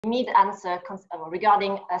mid-answer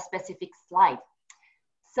regarding a specific slide.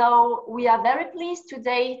 So we are very pleased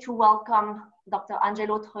today to welcome Dr.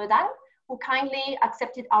 Angelo Troedhan, who kindly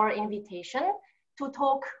accepted our invitation to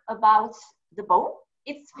talk about the bone,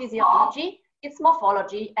 its physiology, its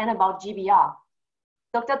morphology, and about GBR.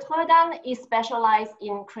 Dr. Troedhan is specialized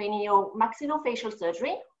in cranio-maxillofacial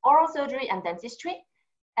surgery, oral surgery, and dentistry,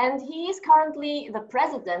 and he is currently the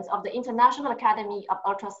president of the International Academy of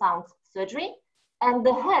Ultrasound Surgery and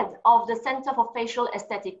the head of the Center for Facial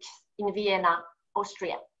Aesthetics in Vienna,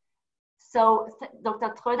 Austria. So,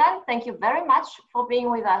 Dr. Troedhan, thank you very much for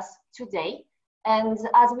being with us today. And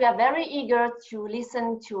as we are very eager to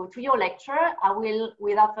listen to your lecture, I will,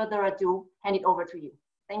 without further ado, hand it over to you.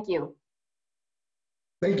 Thank you.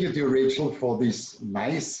 Thank you, dear Rachel, for this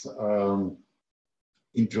nice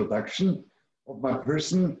introduction of my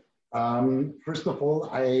person. First of all,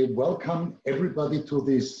 I welcome everybody to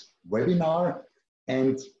this webinar,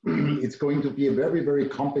 and it's going to be a very, very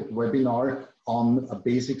compact webinar on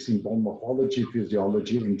basics in bone morphology,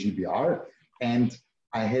 physiology, and GBR. And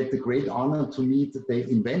I had the great honor to meet the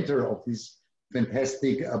inventor of this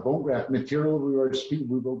fantastic bone graft material we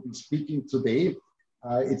will be speaking today.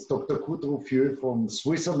 It's Dr. Kurt Ruffieux from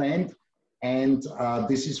Switzerland. And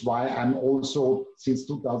this is why I'm also, since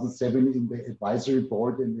 2007, in the advisory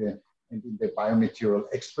board and in the biomaterial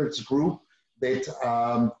experts group that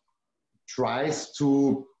tries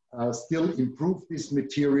to still improve this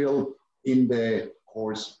material in the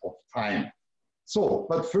course of time. So,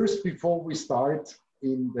 but first, before we start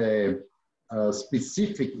in the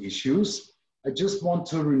specific issues, I just want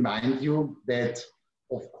to remind you that,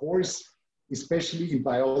 of course, especially in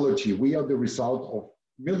biology, we are the result of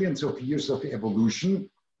millions of years of evolution.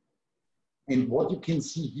 And what you can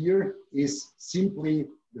see here is simply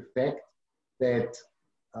the fact that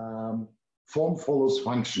form follows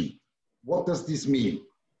function. What does this mean?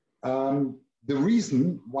 The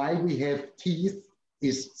reason why we have teeth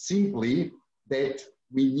is simply that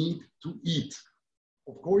we need to eat.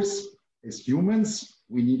 Of course, as humans,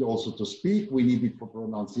 we need also to speak, we need it for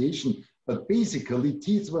pronunciation, but basically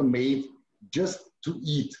teeth were made just to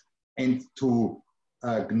eat and to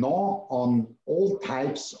gnaw on all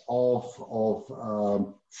types of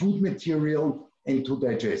food material and to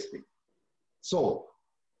digest it. So,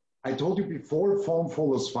 I told you before, form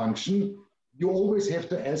follows function. You always have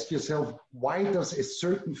to ask yourself, why does a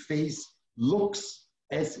certain face looks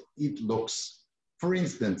as it looks? For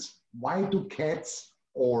instance, why do cats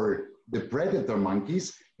or the predator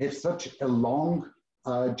monkeys have such a long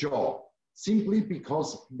jaw? Simply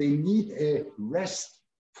because they need a rest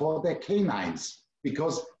for their canines,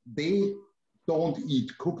 because they don't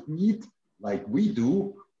eat cooked meat like we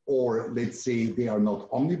do, or let's say they are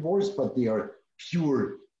not omnivores, but they are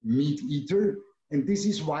pure meat eater. And this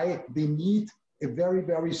is why they need a very,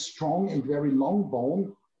 very strong and very long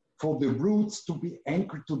bone for the roots to be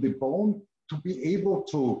anchored to the bone, to be able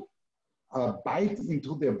to bite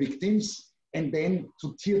into their victims and then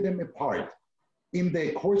to tear them apart. In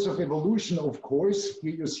the course of evolution, of course,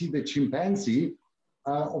 here you see the chimpanzee.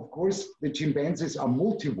 Of course, the chimpanzees are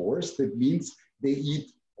multivores. That means they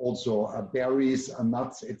eat also berries,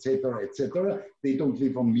 nuts, etc., etc. They don't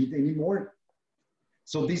live on meat anymore.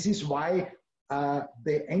 So this is why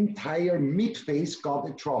the entire mid-face got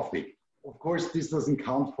atrophic. Of course, this doesn't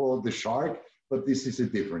count for the shark, but this is a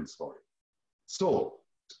different story. So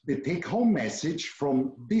the take-home message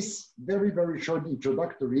from this very, very short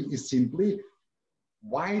introductory is simply,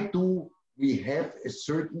 why do we have a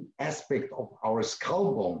certain aspect of our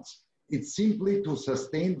skull bones? It's simply to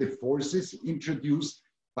sustain the forces introduced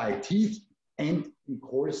by teeth and in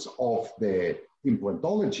course of the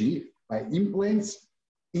implantology by implants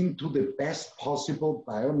into the best possible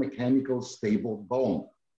biomechanical stable bone.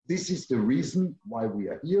 This is the reason why we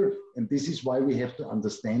are here, and this is why we have to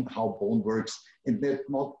understand how bone works, and that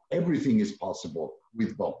not everything is possible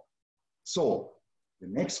with bone. So the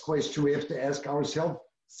next question we have to ask ourselves,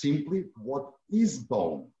 simply, what is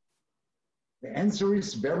bone? The answer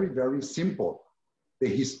is very, very simple. The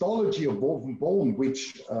histology of woven bone,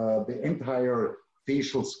 which the entire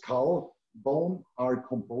facial skull bone are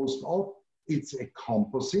composed of, it's a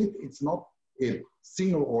composite. It's not a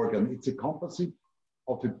single organ. It's a composite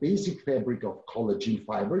of a basic fabric of collagen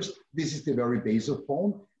fibers. This is the very base of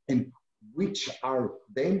bone, and which are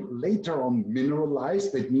then later on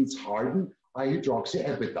mineralized, that means hardened, by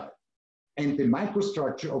hydroxyapatite. And the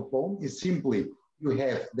microstructure of bone is simply, you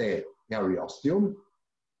have the periosteum,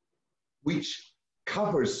 which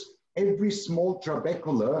covers every small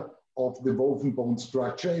trabecula of the woven bone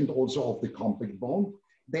structure and also of the compact bone.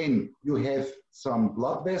 Then you have some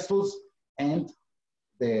blood vessels and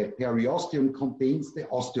the periosteum contains the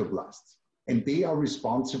osteoblasts, and they are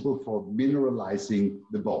responsible for mineralizing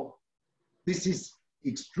the bone. This is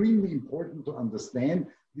extremely important to understand.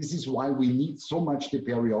 This is why we need so much the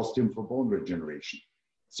periosteum for bone regeneration.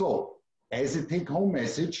 So, as a take-home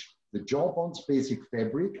message, the jawbone's basic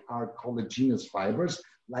fabric are collagenous fibers,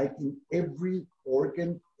 like in every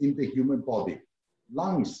organ in the human body.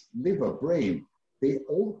 Lungs, liver, brain, they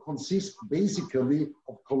all consist basically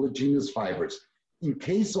of collagenous fibers. In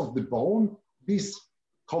case of the bone, these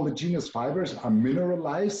collagenous fibers are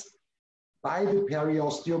mineralized by the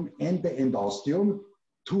periosteum and the endosteum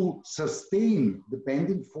to sustain the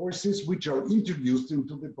bending forces which are introduced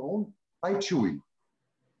into the bone by chewing.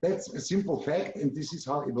 That's a simple fact, and this is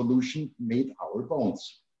how evolution made our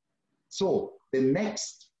bones. So the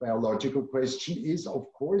next biological question is,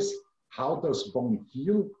 of course, how does bone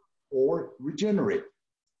heal or regenerate?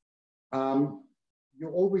 You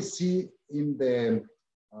always see in the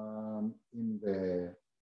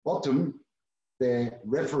bottom the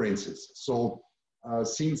references. So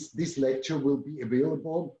since this lecture will be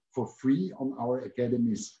available for free on our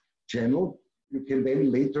Academy's channel, you can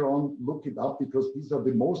then later on look it up, because these are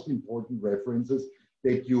the most important references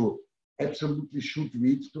that you absolutely should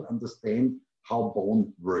read to understand how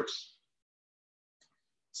bone works.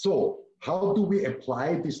 So how do we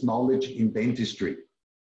apply this knowledge in dentistry?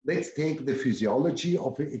 Let's take the physiology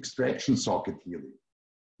of an extraction socket healing.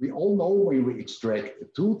 We all know when we extract a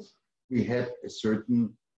tooth, we have a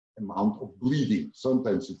certain amount of bleeding.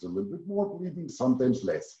 Sometimes it's a little bit more bleeding, sometimes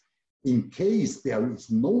less. In case there is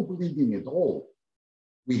no bleeding at all,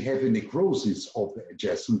 we have a necrosis of the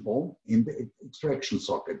adjacent bone in the extraction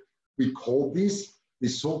socket. We call this the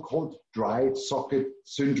so-called dry socket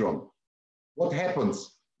syndrome. What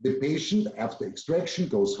happens? The patient, after extraction,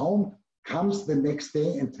 goes home, comes the next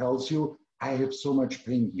day and tells you, I have so much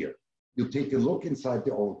pain here. You take a look inside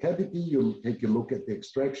the oral cavity, you take a look at the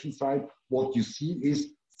extraction site. What you see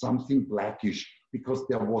is something blackish, because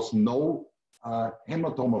there was no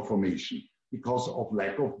hematoma formation because of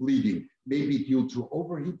lack of bleeding, maybe due to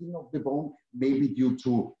overheating of the bone, maybe due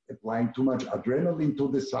to applying too much adrenaline to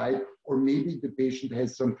the site, or maybe the patient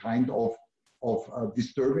has some kind of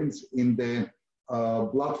disturbance in the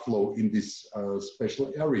blood flow in this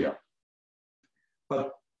special area.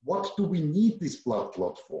 But what do we need this blood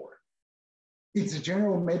clot for? It's a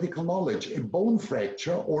general medical knowledge. A bone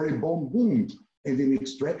fracture or a bone wound and an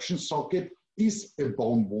extraction socket is a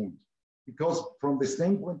bone wound, because from the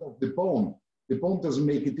standpoint of the bone doesn't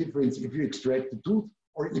make a difference if you extract the tooth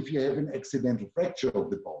or if you have an accidental fracture of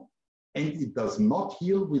the bone. And it does not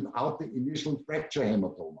heal without the initial fracture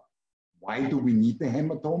hematoma. Why do we need the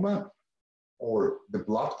hematoma or the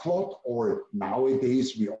blood clot? Or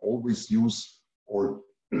nowadays we always use, or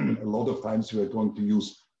a lot of times we are going to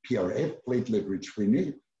use PRF, platelet-rich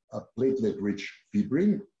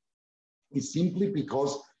fibrin, is simply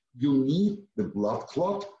because you need the blood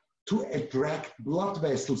clot to attract blood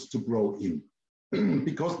vessels to grow in.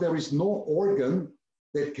 Because there is no organ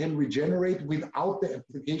that can regenerate without the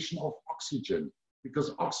application of oxygen,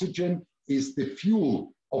 because oxygen is the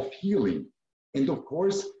fuel of healing. And of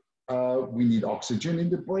course, we need oxygen in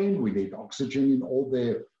the brain, we need oxygen in all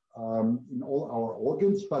our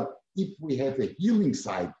organs, but if we have a healing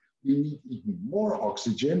side, we need even more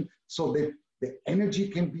oxygen so that the energy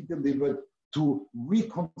can be delivered to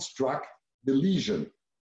reconstruct the lesion.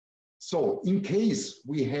 So in case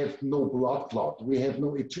we have no blood clot, we have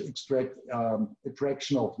no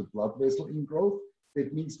attraction of the blood vessel ingrowth,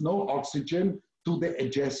 that means no oxygen to the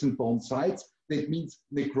adjacent bone sites, that means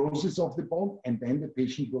necrosis of the bone, and then the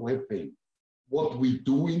patient will have pain. What we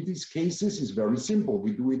do in these cases is very simple.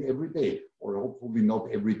 We do it every day, or hopefully not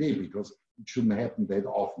every day, because it shouldn't happen that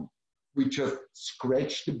often. We just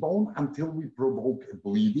scratch the bone until we provoke a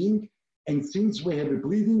bleeding, and since we have a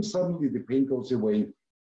bleeding, suddenly the pain goes away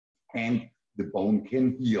and the bone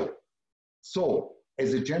can heal. So,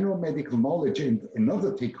 as a general medical knowledge, and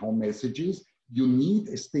another take-home message is, you need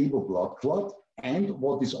a stable blood clot, and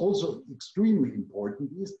what is also extremely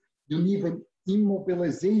important is, you need an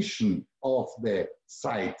immobilization of the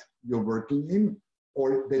site you're working in,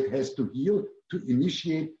 or that has to heal, to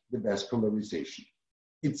initiate the vascularization.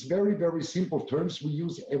 It's very, very simple terms we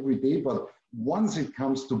use every day, but once it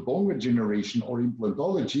comes to bone regeneration or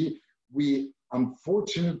implantology, we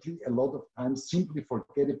unfortunately a lot of times simply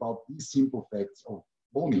forget about these simple facts of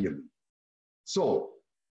bone healing. So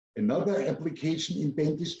another application in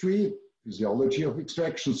dentistry, physiology of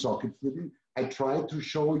extraction socket healing. I try to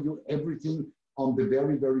show you everything on the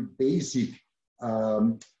very, very basic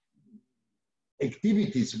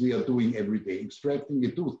activities we are doing every day. Extracting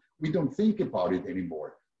a tooth, we don't think about it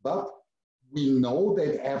anymore. But we know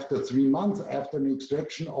that after 3 months, after an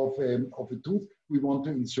extraction of a tooth, we want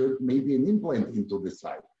to insert maybe an implant into the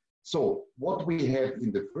site. So what we have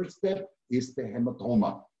in the first step is the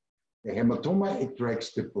hematoma. The hematoma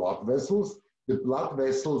attracts the blood vessels. The blood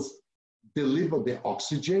vessels deliver the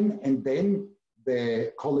oxygen, and then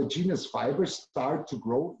the collagenous fibers start to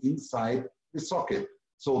grow inside the socket.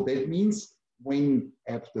 So that means when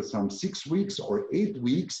after some 6 weeks or 8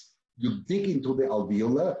 weeks, you dig into the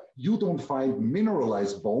alveolar, you don't find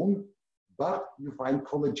mineralized bone, but you find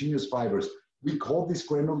collagenous fibers. We call this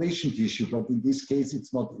granulation tissue, but in this case,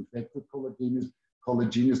 it's not infected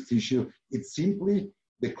collagenous tissue. It's simply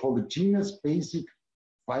the collagenous basic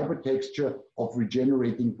fiber texture of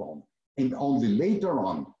regenerating bone. And only later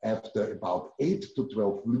on, after about 8 to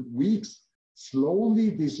 12 weeks, slowly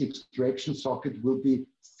this extraction socket will be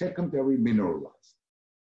secondary mineralized.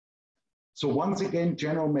 So once again,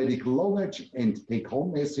 general medical knowledge and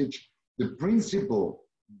take-home message, the principal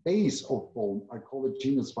base of bone are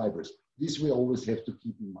collagenous fibers. This we always have to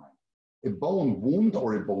keep in mind. A bone wound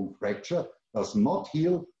or a bone fracture does not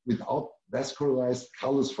heal without vascularized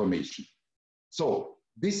callus formation. So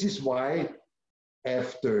this is why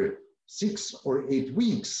after 6 or 8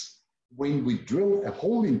 weeks, when we drill a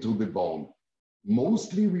hole into the bone,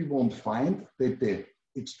 mostly we won't find that the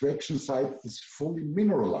extraction site is fully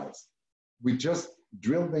mineralized. We just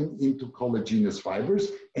drill them into collagenous fibers,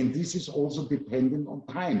 and this is also dependent on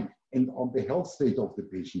time and on the health state of the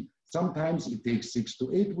patient. Sometimes it takes 6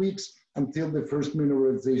 to 8 weeks until the first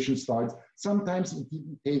mineralization starts. Sometimes it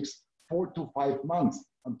even takes 4 to 5 months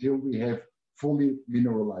until we have fully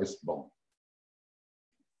mineralized bone.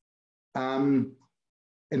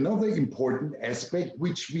 Another important aspect,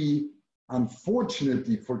 which we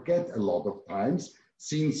unfortunately forget a lot of times,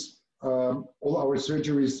 since all our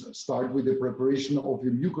surgeries start with the preparation of the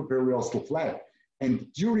mucoperiosteal flap.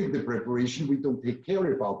 And during the preparation, we don't take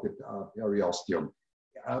care about the periosteum.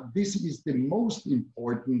 This is the most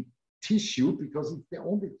important tissue because it's the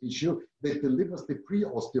only tissue that delivers the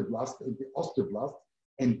pre-osteoblast and the osteoblast.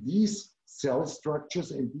 And these cell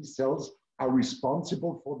structures and these cells are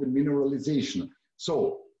responsible for the mineralization.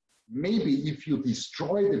 So maybe if you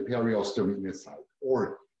destroy the periosteum in a site,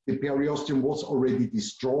 or the periosteum was already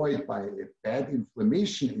destroyed by a bad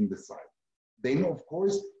inflammation in the site, then of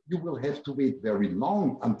course you will have to wait very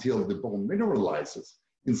long until the bone mineralizes.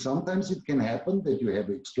 And sometimes it can happen that you have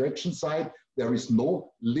an extraction site, there is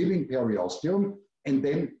no living periosteum, and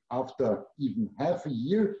then after even half a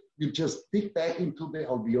year, you just dig back into the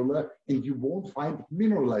alveolar and you won't find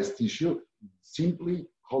mineralized tissue, simply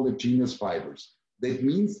collagenous fibers. That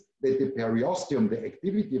means that the periosteum, the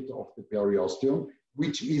activity of the periosteum,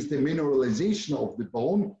 which is the mineralization of the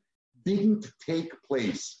bone, didn't take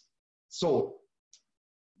place. So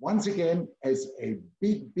once again, as a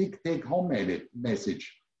big take-home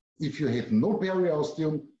message, if you have no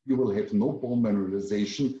periosteum, you will have no bone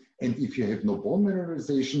mineralization. And if you have no bone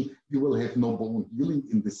mineralization, you will have no bone healing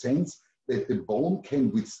in the sense that the bone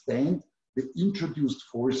can withstand the introduced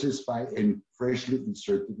forces by a freshly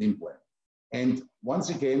inserted implant. And once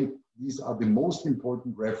again, these are the most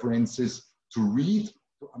important references to read,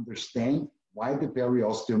 to understand why the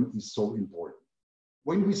periosteum is so important.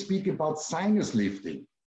 When we speak about sinus lifting,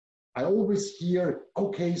 I always hear,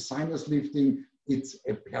 okay, sinus lifting, it's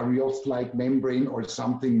a periost-like membrane or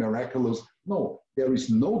something miraculous. No, there is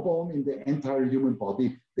no bone in the entire human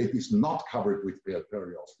body that is not covered with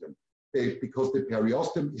periosteum, because the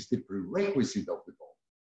periosteum is the prerequisite of the bone.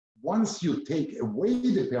 Once you take away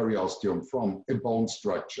the periosteum from a bone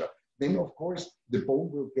structure, then of course the bone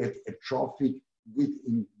will get atrophic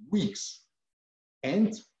within weeks.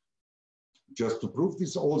 And just to prove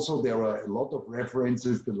this also, there are a lot of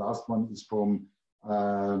references. The last one is from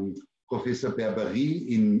Professor Berberi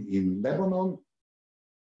in Lebanon.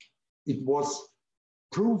 It was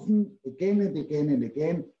proven again and again and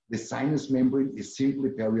again, the sinus membrane is simply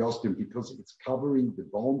periosteum because it's covering the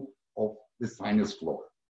bone of the sinus floor.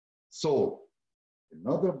 So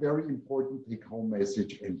another very important take-home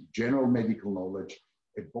message and general medical knowledge,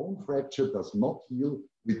 a bone fracture does not heal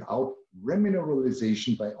without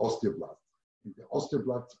remineralization by osteoblasts. And the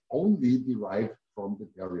osteoblasts only derive from the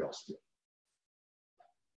periosteum.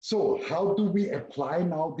 So how do we apply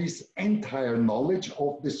now this entire knowledge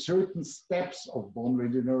of the certain steps of bone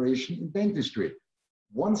regeneration in dentistry?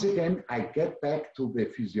 Once again, I get back to the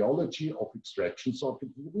physiology of extraction socket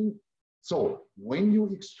healing. So when you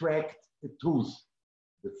extract a tooth,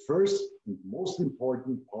 the first and most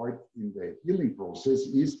important part in the healing process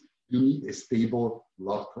is you need a stable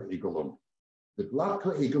blood coagulum. The blood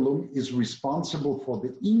coagulum is responsible for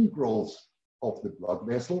the ingrowth of the blood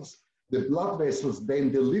vessels, The blood vessels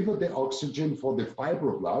then deliver the oxygen for the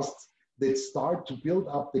fibroblasts that start to build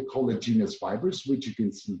up the collagenous fibers, which you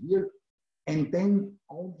can see here. And then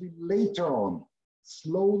only later on,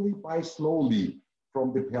 slowly by slowly,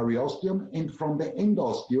 from the periosteum and from the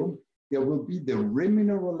endosteum, there will be the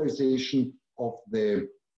remineralization of the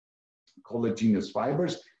collagenous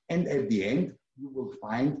fibers. And at the end, you will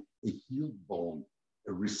find a healed bone,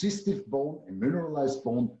 a resistive bone, a mineralized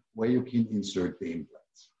bone where you can insert the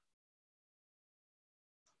implants.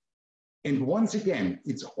 And once again,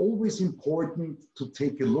 it's always important to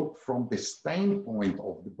take a look from the standpoint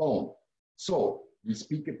of the bone. So we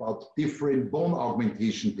speak about different bone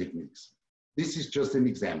augmentation techniques. This is just an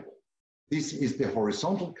example. This is the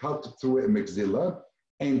horizontal cut through a maxilla.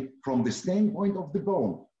 And from the standpoint of the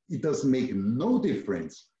bone, it does make no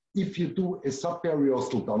difference if you do a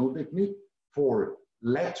subperiosteal tunnel technique for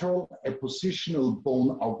lateral appositional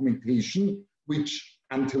bone augmentation, which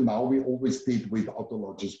until now we always did with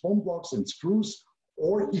autologous bone blocks and screws,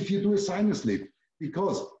 or if you do a sinus lift,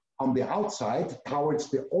 because on the outside towards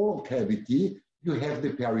the oral cavity, you have the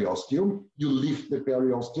periosteum. You lift the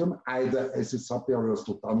periosteum either as a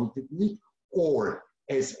subperiosteal tunnel technique or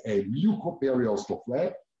as a mucoperiosteal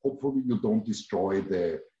flap. Hopefully you don't destroy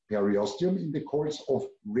the periosteum in the course of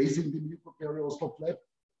raising the mucoperiosteal flap,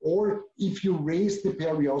 or if you raise the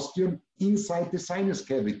periosteum inside the sinus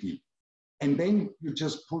cavity. And then you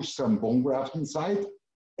just push some bone graft inside,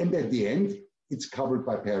 and at the end, it's covered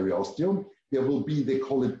by periosteum. There will be, they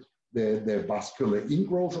call it the vascular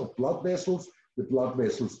ingrowth of blood vessels. The blood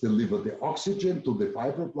vessels deliver the oxygen to the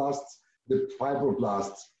fibroblasts. The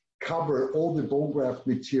fibroblasts cover all the bone graft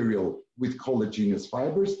material with collagenous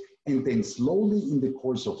fibers, and then slowly in the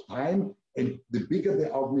course of time, and the bigger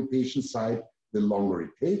the augmentation site, the longer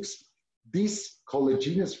it takes, this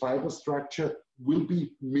collagenous fiber structure will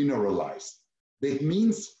be mineralized. That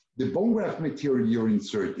means the bone graft material you're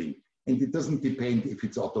inserting, and it doesn't depend if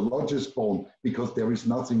it's autologous bone, because there is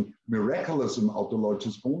nothing miraculous in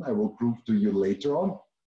autologous bone, I will prove to you later on,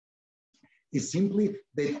 is simply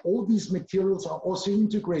that all these materials are also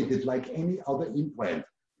integrated like any other implant,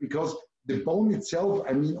 because the bone itself,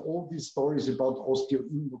 I mean, all these stories about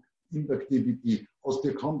osteoinductivity,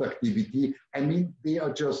 osteoconductivity, I mean, they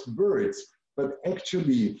are just words, but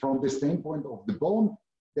actually from the standpoint of the bone,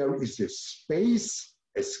 there is a space,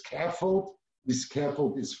 a scaffold. This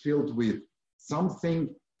scaffold is filled with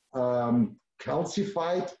something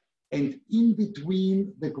calcified, and in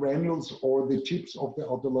between the granules or the chips of the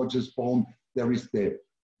autologous bone, there is the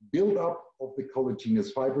buildup of the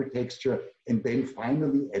collagenous fiber texture, and then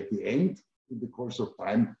finally at the end, in the course of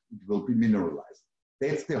time, it will be mineralized.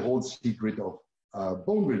 That's the whole secret of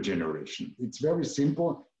bone regeneration. It's very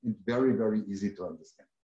simple and very, very easy to understand.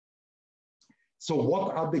 So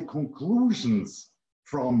what are the conclusions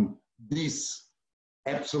from this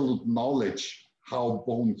absolute knowledge how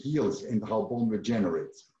bone heals and how bone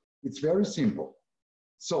regenerates? It's very simple.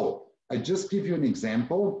 So I just give you an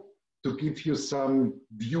example to give you some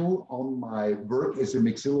view on my work as a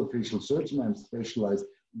maxillofacial surgeon. I'm specialized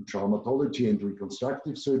in traumatology and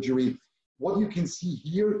reconstructive surgery. What you can see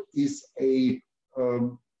here is a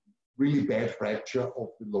really bad fracture of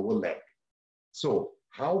the lower leg. So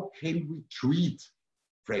how can we treat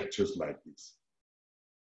fractures like this?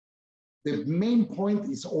 The main point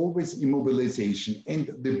is always immobilization,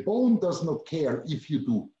 and the bone does not care if you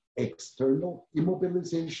do external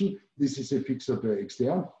immobilization, this is a fixateur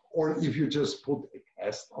externe, or if you just put a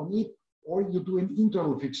cast on it, or you do an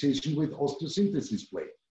internal fixation with osteosynthesis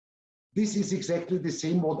plate. This is exactly the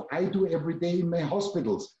same what I do every day in my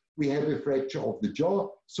hospitals. We have a fracture of the jaw,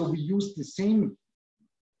 so we use the same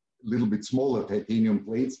little bit smaller titanium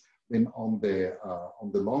plates than on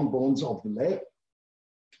the long bones of the leg.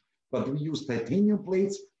 But we use titanium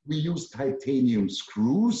plates, we use titanium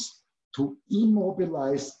screws to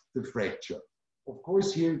immobilize the fracture. Of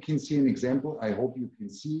course, here you can see an example. I hope you can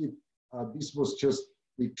see it. This was just,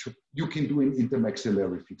 you can do an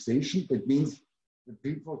intermaxillary fixation. That means the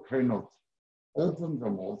people cannot open the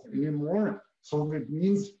mouth anymore. So that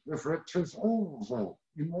means the fracture is also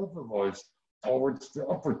immobilized towards the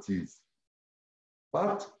upper teeth.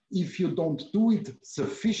 But if you don't do it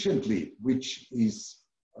sufficiently, which is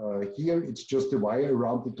here, it's just a wire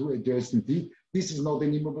around the two adjacent teeth, this is not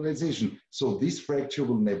an immobilization. So this fracture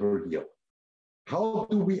will never heal. How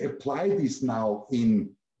do we apply this now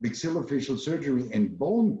in maxillofacial surgery and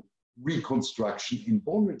bone reconstruction, in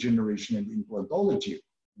bone regeneration and implantology?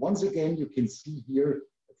 Once again, you can see here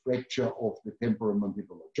a fracture of the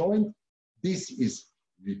temporomandibular joint. This is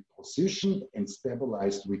repositioned and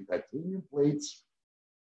stabilized with titanium plates.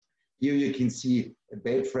 Here you can see a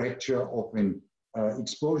bad fracture of an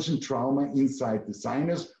explosion trauma inside the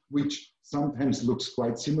sinus, which sometimes looks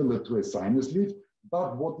quite similar to a sinus lift.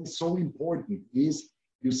 But what is so important is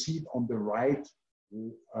you see it on the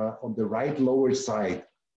right lower side.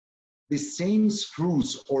 The same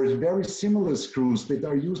screws or very similar screws that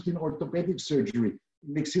are used in orthopedic surgery,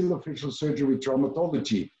 in maxillofacial surgery,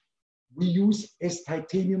 traumatology, we use as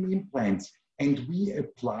titanium implants, and we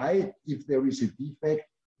apply, if there is a defect,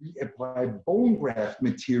 we apply bone graft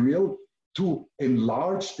material to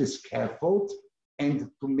enlarge the scaffold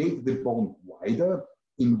and to make the bone wider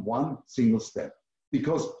in one single step.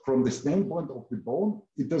 Because from the standpoint of the bone,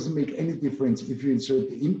 it doesn't make any difference if you insert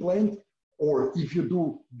the implant or if you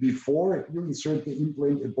do before you insert the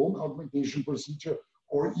implant a bone augmentation procedure,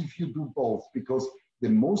 or if you do both, because the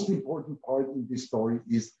most important part in this story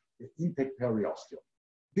is the intact periosteum.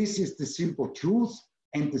 This is the simple truth,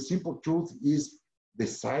 and the simple truth is the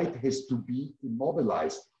site has to be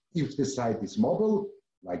immobilized. If the site is mobile,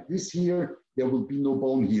 like this here, there will be no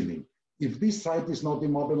bone healing. If this site is not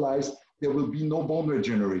immobilized, there will be no bone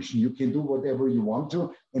regeneration. You can do whatever you want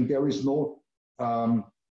to, and there is no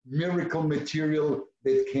miracle material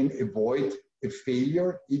that can avoid a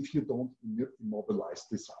failure if you don't immobilize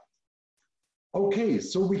the site. Okay,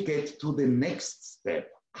 so we get to the next step.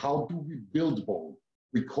 How do we build bone?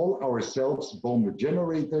 We call ourselves bone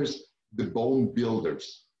regenerators, the bone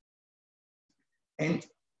builders. And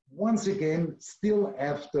once again, still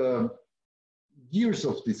after years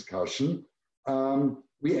of discussion,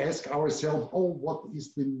 we ask ourselves, oh, what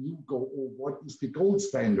is the new goal, or what is the gold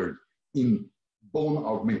standard in bone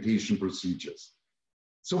augmentation procedures?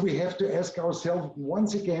 So we have to ask ourselves,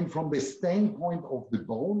 once again, from the standpoint of the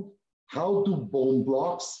bone, how do bone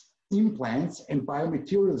blocks, implants, and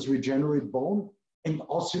biomaterials regenerate bone and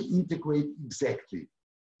also integrate exactly?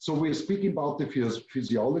 So we're speaking about the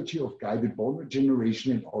physiology of guided bone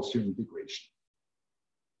regeneration and osseointegration.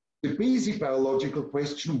 The basic biological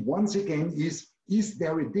question, once again, is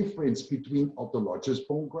there a difference between autologous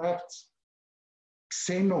bone grafts,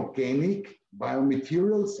 xenogenic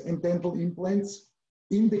biomaterials, and dental implants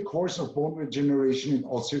in the course of bone regeneration and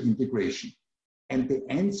osseointegration? And the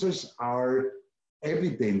answers are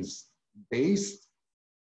evidence-based,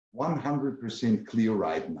 100% clear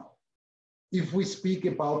right now. If we speak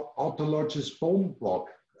about autologous bone block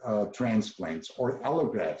transplants or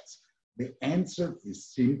allografts, the answer is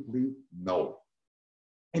simply no.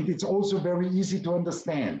 And it's also very easy to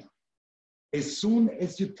understand. As soon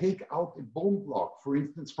as you take out a bone block, for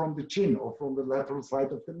instance, from the chin or from the lateral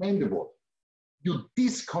side of the mandible, you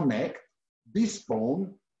disconnect this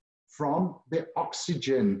bone from the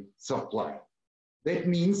oxygen supply. That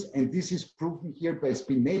means, and this is proven here by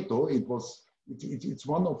Spinetto, it's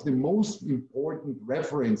one of the most important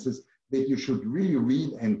references that you should really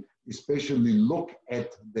read and especially look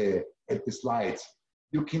at the slides.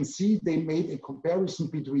 You can see they made a comparison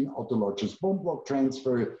between autologous bone block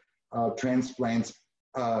transplants,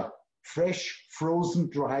 fresh, frozen,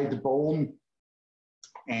 dried bone,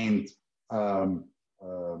 and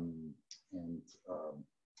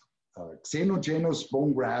xenogenous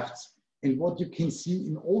bone grafts. And what you can see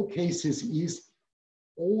in all cases is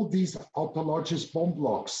all these autologous bone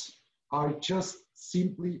blocks are just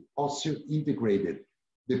simply osseointegrated.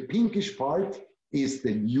 The pinkish part is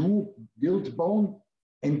the new built bone,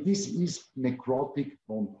 and this is necrotic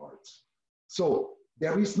bone parts. So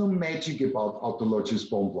there is no magic about autologous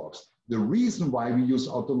bone blocks. The reason why we use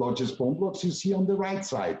autologous bone blocks, you see on the right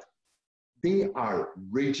side. They are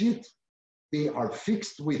rigid, they are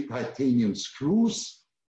fixed with titanium screws.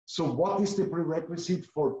 So what is the prerequisite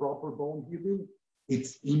for proper bone healing?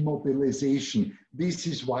 It's immobilization. This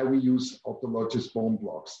is why we use autologous bone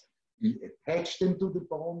blocks. We attach them to the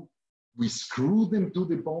bone, we screw them to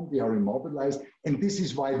the bone, they are immobilized, and this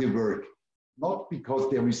is why they work. Not because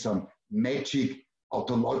there is some magic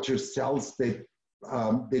autologous cells that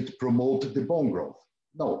promote the bone growth.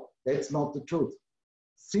 No, that's not the truth.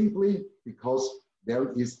 Simply because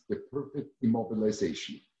there is the perfect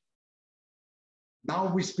immobilization.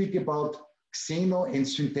 Now we speak about xeno and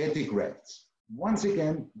synthetic grafts. Once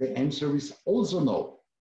again, the answer is also no.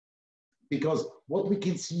 Because what we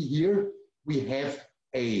can see here, we have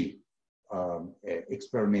a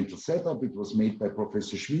experimental setup. It was made by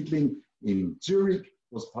Professor Schwidling in Zurich,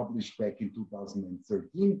 was published back in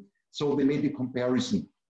 2013. So they made a comparison.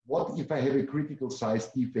 What if I have a critical size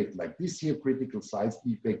defect like this here? Critical size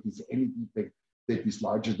defect is any defect that is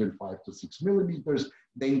larger than 5 to 6 millimeters.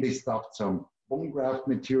 Then they stuffed some bone graft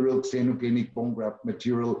material, xenogenic bone graft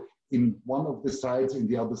material in one of the sides. In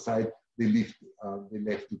the other side, they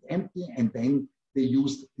left it empty, and then they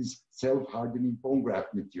used this self-hardening bone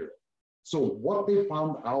graft material. So what they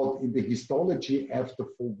found out in the histology after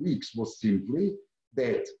 4 weeks was simply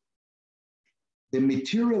that the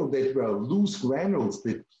material that were loose granules,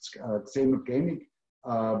 the xenogenic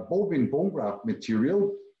bovine bone graft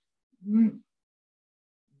material,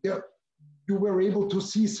 you were able to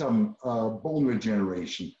see some bone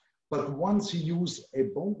regeneration. But once you use a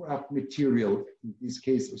bone graft material, in this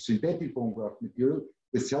case, a synthetic bone graft material,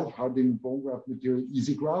 the self-hardening bone graft material,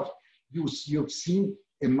 easygraft, you've seen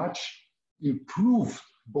a much improved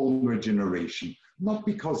bone regeneration. Not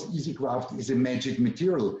because easygraft is a magic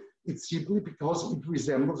material, it's simply because it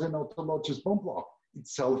resembles an autologous bone block.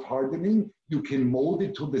 It's self-hardening, you can mold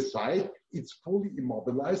it to the side, it's fully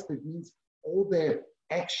immobilized. That means all the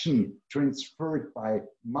action transferred by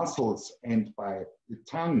muscles and by the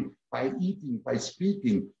tongue, by eating, by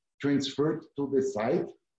speaking, transferred to the site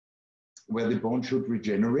where the bone should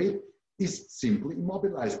regenerate, is simply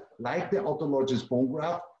immobilized, like the autologous bone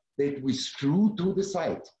graft that we screw to the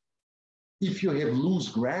site. If you have loose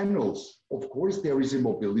granules, of course there is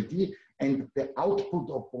immobility and the output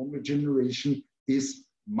of bone regeneration is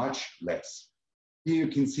much less. Here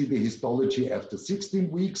you can see the histology after 16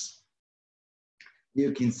 weeks. Here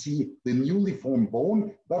you can see the newly formed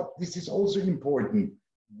bone, but this is also important.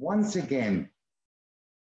 Once again,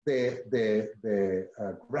 the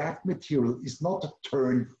graft material is not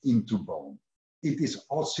turned into bone. It is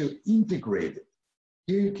also integrated.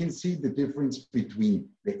 Here you can see the difference between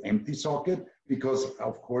the empty socket, because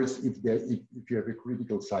of course, if you have a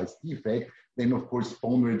critical size defect, then of course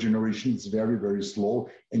bone regeneration is very, very slow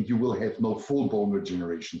and you will have no full bone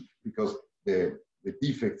regeneration because the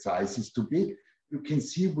defect size is too big. You can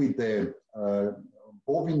see with the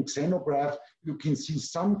bovine xenograft, you can see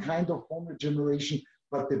some kind of bone regeneration,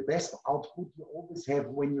 but the best output you always have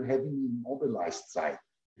when you have an immobilized site.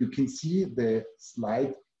 You can see the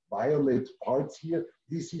slight violet parts here.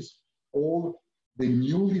 This is all the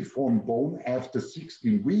newly formed bone after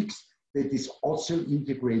 16 weeks that is also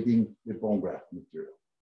integrating the bone graft material.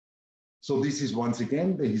 So this is once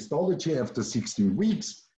again the histology after 16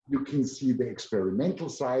 weeks. You can see the experimental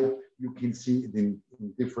side. You can see it in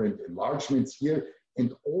different enlargements here.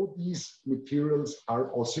 And all these materials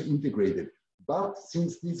are also integrated. But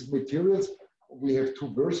since these materials, we have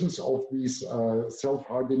two versions of these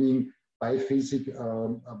self-hardening biphasic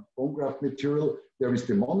bone graft material. There is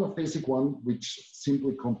the monophasic one, which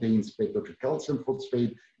simply contains beta-tricalcium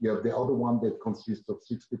phosphate. You have the other one that consists of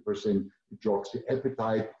 60%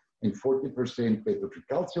 hydroxyapatite and 40%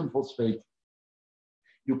 beta-tricalcium phosphate.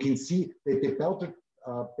 You can see that the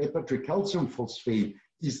beta-tricalcium phosphate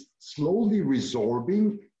is slowly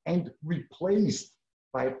resorbing and replaced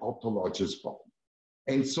by autologous bone.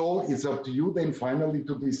 And so it's up to you then finally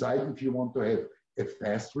to decide if you want to have a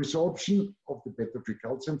fast resorption of the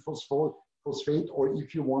beta-tricalcium phosphate, or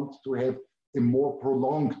if you want to have a more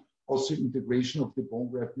prolonged osseointegration of the bone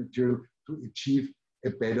graft material to achieve a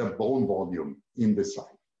better bone volume in the site.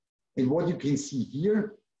 And what you can see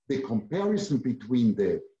here, the comparison between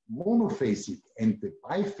the monophasic and the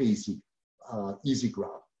biphasic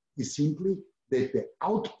easygraft is simply that the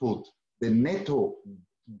output, the netto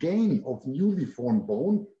gain of newly formed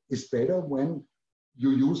bone is better when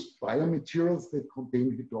you use biomaterials that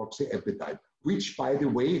contain hydroxyapatite, which, by the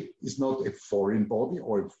way, is not a foreign body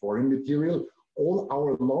or a foreign material. All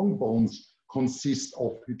our long bones consist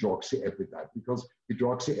of hydroxyapatite because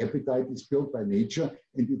hydroxyapatite is built by nature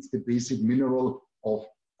and it's the basic mineral of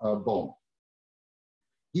bone.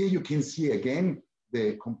 Here you can see again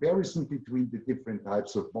the comparison between the different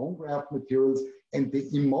types of bone graft materials and the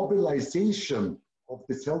immobilization of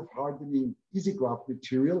the self-hardening easygraft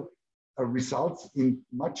material results in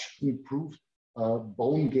much improved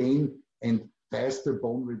bone gain and faster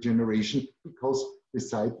bone regeneration because the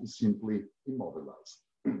site is simply immobilized.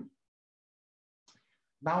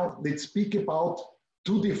 Now let's speak about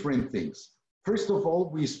two different things. First of all,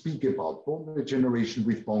 we speak about bone regeneration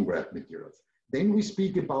with bone graft materials. Then we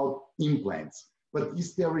speak about implants. But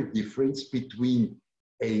is there a difference between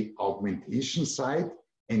an augmentation site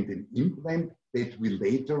and an implant that we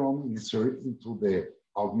later on insert into the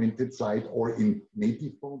augmented site or in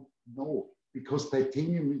native bone? No, because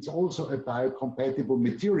titanium is also a biocompatible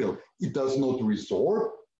material. It does not resorb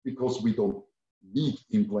because we don't need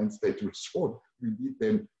implants that resorb. We need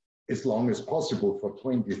them as long as possible for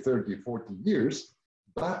 20, 30, 40 years,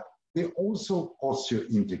 but they also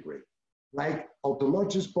osseointegrate, like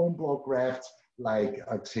autologous bone block grafts, like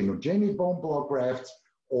xenogenic bone block grafts,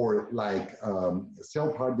 or like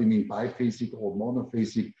self-hardening biphasic or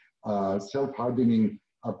monophasic self-hardening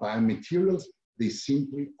biomaterials. They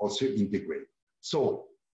simply osseointegrate. So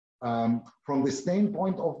from the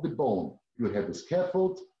standpoint of the bone, you have a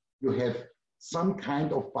scaffold, you have some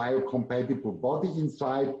kind of biocompatible body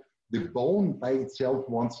inside. The bone by itself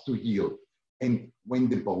wants to heal. And when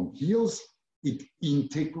the bone heals, it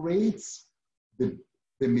integrates the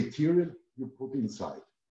material you put inside.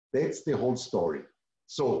 That's the whole story.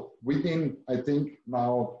 So within, I think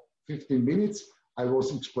now 15 minutes, I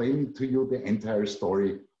was explaining to you the entire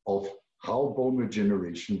story of how bone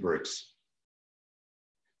regeneration works.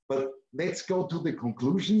 But let's go to the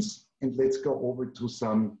conclusions and let's go over to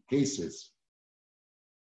some cases.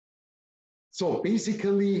 So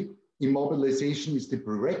basically, immobilization is the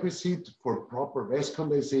prerequisite for proper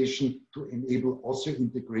vascularization to enable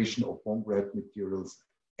osseointegration of bone graft materials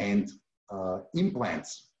and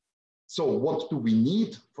implants. So what do we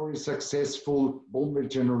need for a successful bone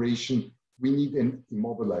regeneration? We need an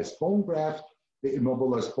immobilized bone graft. The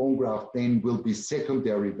immobilized bone graft then will be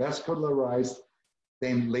secondary vascularized.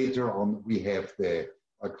 Then later on, we have the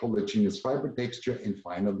collagenous fiber texture, and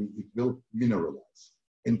finally, it will mineralize.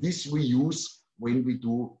 And this we use when we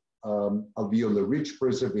do alveolar ridge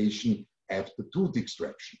preservation after tooth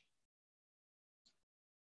extraction.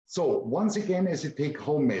 So once again, as a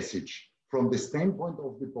take-home message, from the standpoint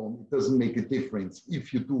of the bone, it doesn't make a difference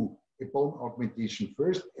if you do a bone augmentation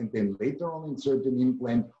first and then later on insert an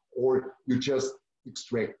implant, or you just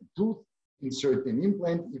extract the tooth, insert an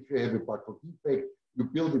implant. If you have a buccal defect, you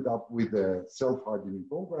build it up with a self-hardening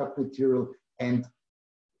bone graft material, and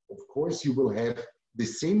of course you will have the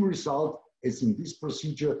same result as in this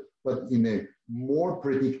procedure, but in a more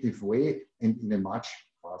predictive way and in a much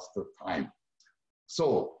faster time.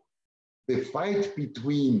 So the fight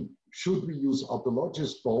between should we use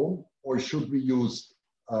autologous bone or should we use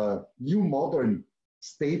new modern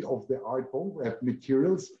state-of-the-art bone graft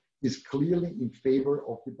materials is clearly in favor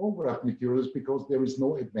of the bone graft materials, because there is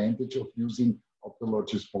no advantage of using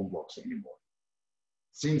autologous bone blocks anymore,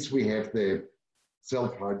 since we have the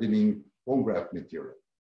self-hardening bone graft material.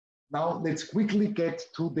 Now let's quickly get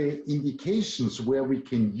to the indications where we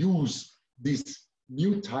can use this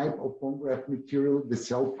new type of bone graft material, the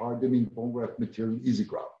self-hardening bone graft material,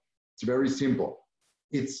 easygraft. It's very simple.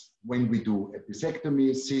 It's when we do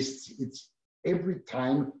episectomy, cysts, it's every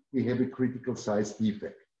time we have a critical size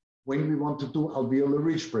defect. When we want to do alveolar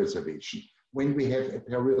ridge preservation, when we have a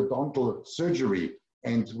periodontal surgery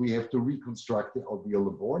and we have to reconstruct the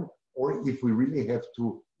alveolar bone, or if we really have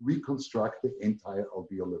to reconstruct the entire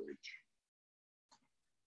alveolar ridge.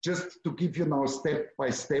 Just to give you now step by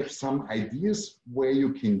step some ideas where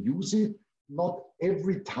you can use it. Not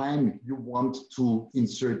every time you want to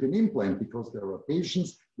insert an implant, because there are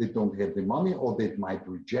patients that don't have the money or that might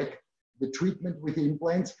reject the treatment with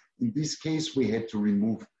implants. In this case, we had to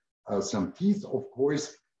remove some teeth. Of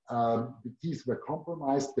course, the teeth were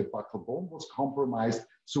compromised, the buccal bone was compromised,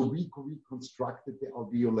 so we reconstructed the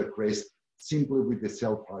alveolar crest simply with the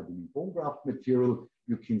self-hardening bone graft material.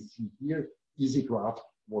 You can see here, easygraft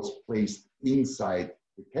was placed inside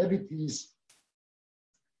the cavities.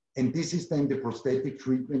 And this is then the prosthetic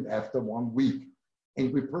treatment after 1 week.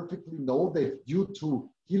 And we perfectly know that due to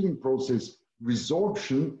healing process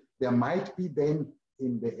resorption, there might be then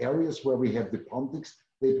in the areas where we have the pontics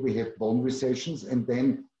that we have bone recessions, and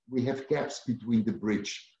then we have gaps between the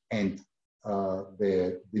bridge and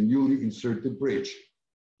the newly inserted bridge.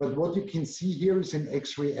 But what you can see here is an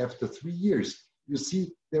X-ray after 3 years. You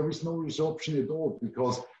see there is no resorption at all,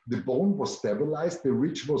 because the bone was stabilized, the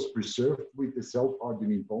ridge was preserved with the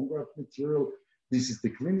self-hardening bone graft material. This is the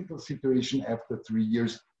clinical situation after 3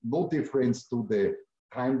 years, no difference to the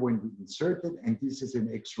time when we inserted, and this is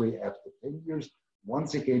an X-ray after 10 years.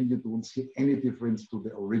 Once again, you don't see any difference to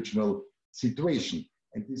the original situation.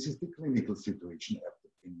 And this is the clinical situation after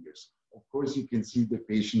 10 years. Of course, you can see the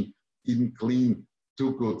patient didn't clean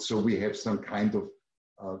too good, so we have some kind of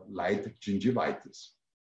light gingivitis.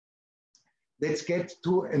 Let's get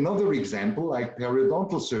to another example, like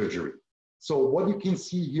periodontal surgery. So what you can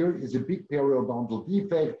see here is a big periodontal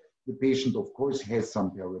defect. The patient, of course, has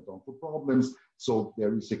some periodontal problems, so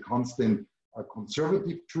there is a constant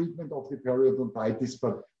conservative treatment of the periodontitis,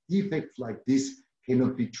 but defects like this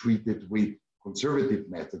cannot be treated with conservative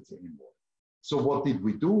methods anymore. So what did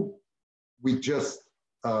we do? We just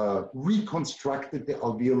reconstructed the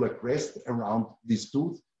alveolar crest around this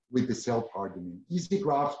tooth with the self-hardening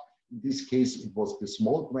easygraft. In this case, it was the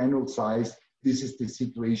small granule size. This is the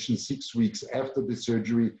situation 6 weeks after the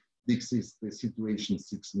surgery. This is the situation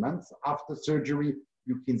 6 months after surgery.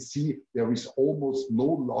 You can see there is almost no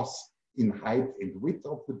loss in height and width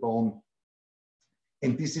of the bone.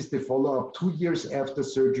 And this is the follow-up 2 years after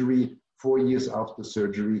surgery, 4 years after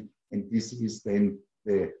surgery. And this is then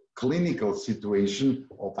the clinical situation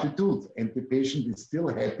of the tooth. And the patient is still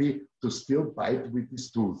happy to still bite with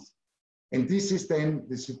his tooth. And this is then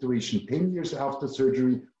the situation 10 years after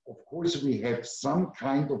surgery. Of course, we have some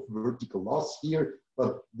kind of vertical loss here,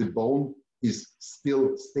 but the bone is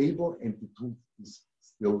still stable and the tooth is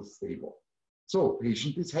still stable. So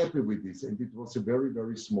patient is happy with this, and it was a very,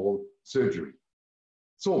 very small surgery.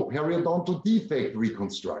 So periodontal defect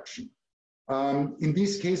reconstruction. In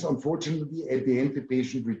this case, unfortunately, at the end, the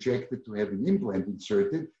patient rejected to have an implant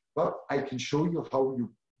inserted, but I can show you how you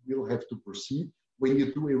will have to proceed when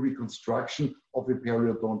you do a reconstruction of a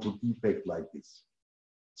periodontal defect like this.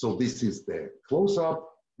 So this is the close-up.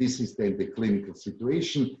 This is then the clinical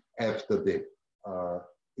situation after the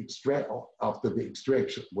extraction,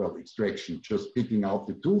 just picking out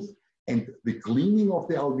the tooth, and the cleaning of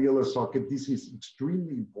the alveolar socket. This is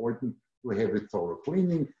extremely important to have a thorough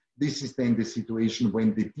cleaning. This is then the situation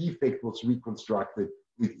when the defect was reconstructed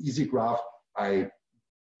with easygraft.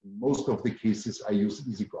 In most of the cases, I use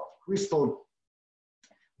easygraft crystal.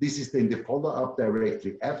 This is then the follow-up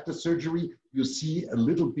directly after surgery. You see a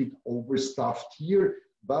little bit overstuffed here,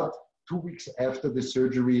 but 2 weeks after the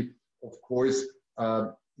surgery, of course,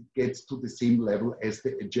 it gets to the same level as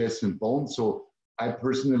the adjacent bone. So I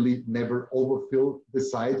personally never overfill the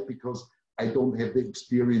site because I don't have the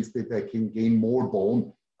experience that I can gain more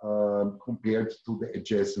bone compared to the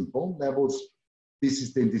adjacent bone levels. This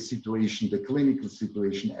is then the situation, the clinical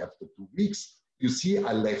situation after 2 weeks. You see,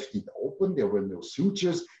 I left it open, there were no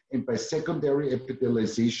sutures, and by secondary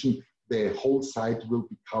epithelialization, the whole site will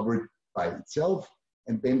be covered by itself.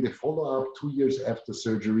 And then the follow-up 2 years after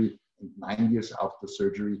surgery and 9 years after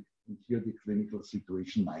surgery, and here the clinical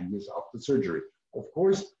situation 9 years after surgery. Of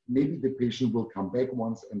course, maybe the patient will come back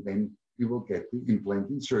once and then we will get the implant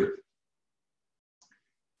inserted.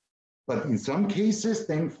 But in some cases,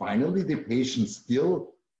 then finally the patient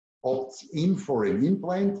still opts in for an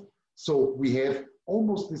implant. So we have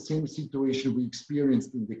almost the same situation we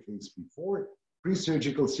experienced in the case before.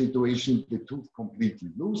 Pre-surgical situation, the tooth completely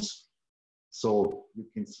loose. So you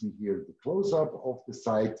can see here the close-up of the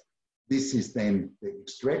site. This is then the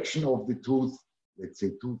extraction of the tooth, let's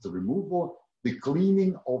say tooth removal, the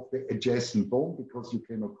cleaning of the adjacent bone, because you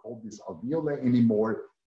cannot call this alveolar anymore,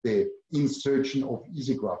 the insertion of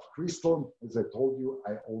easygraft crystal. As I told you,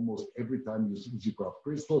 I almost every time use easygraft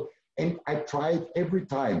crystal, and I try it every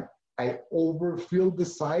time. I overfill the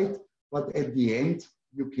site, but at the end,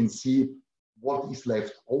 you can see what is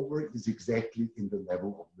left over is exactly in the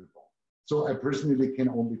level of the bone. So I personally can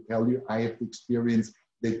only tell you, I have the experience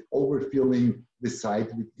that overfilling the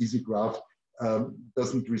site with easygraft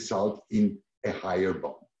doesn't result in a higher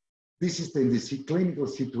bone. This is then the clinical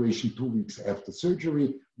situation 2 weeks after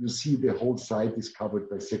surgery. You see the whole site is covered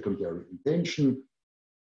by secondary intention.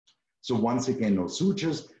 So once again, no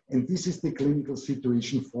sutures. And this is the clinical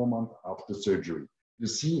situation 4 months after surgery. You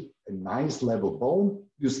see a nice level bone.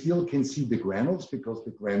 You still can see the granules because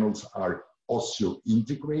the granules are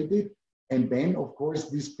osseo-integrated. And then, of course,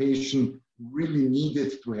 this patient really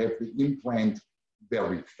needed to have the implant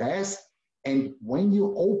very fast. And when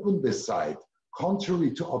you open the site,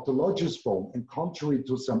 contrary to autologous bone and contrary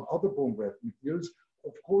to some other bone graft materials,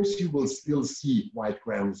 of course, you will still see white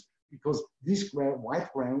granules because these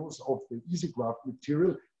white granules of the easygraft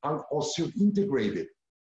material are osseo-integrated.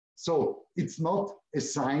 So it's not a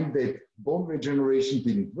sign that bone regeneration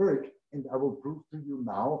didn't work, and I will prove to you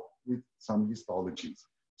now with some histologies.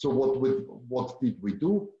 So what did we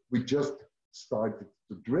do? We just started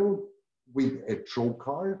to drill with a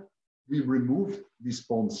trocar. We removed this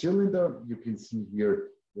bone cylinder. You can see here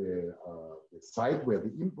the site where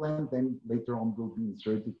the implant then later on will be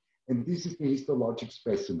inserted. And this is the histologic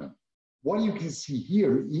specimen. What you can see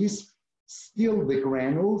here is still the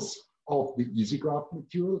granules of the easygraft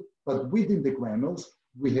material, but within the granules,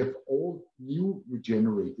 we have all new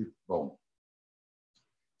regenerated bone.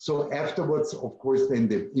 So afterwards, of course, then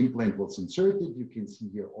the implant was inserted. You can see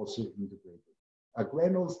here also integrated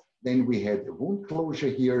granules. Then we had a wound closure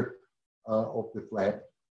here of the flap.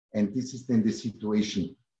 And this is then the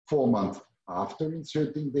situation 4 months after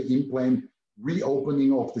inserting the implant,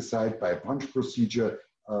 reopening of the site by a punch procedure,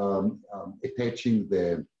 attaching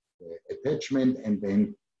the attachment and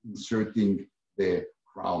then inserting the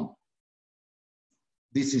crown.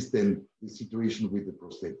 This is then the situation with the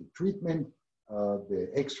prosthetic treatment,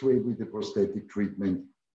 the x-ray with the prosthetic treatment.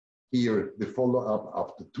 Here, the follow-up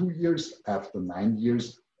after 2 years, after 9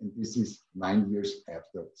 years, and this is 9 years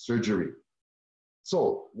after surgery.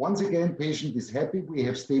 So once again, patient is happy. We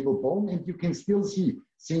have stable bone, and you can still see,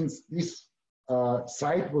 since this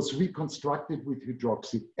site was reconstructed with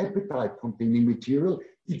hydroxyapatite-containing material,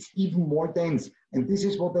 it's even more dense. And this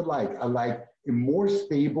is what I like. I like a more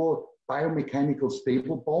stable biomechanical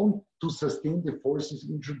stable bone to sustain the forces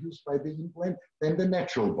introduced by the implant than the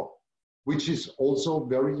natural bone, which is also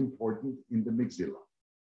very important in the maxilla.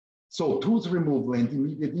 So tooth removal and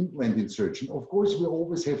immediate implant insertion. Of course, we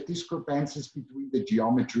always have discrepancies between the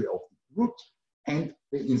geometry of the root and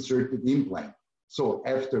the inserted implant. So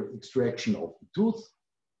after extraction of the tooth,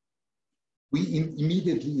 we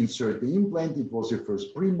immediately insert the implant. It was your first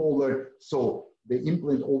premolar, so the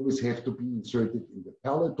implant always have to be inserted in the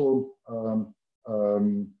palatal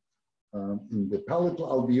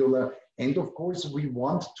alveolar. And of course, we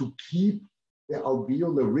want to keep the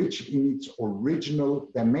alveolar ridge in its original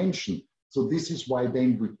dimension. So this is why then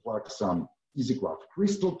we plug some easygraft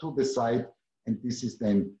crystal to the side, and this is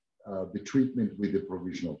then the treatment with the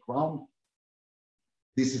provisional crown.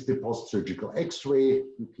 This is the post-surgical X-ray.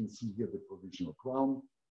 You can see here the provisional crown.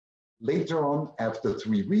 Later on, after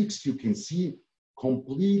 3 weeks, you can see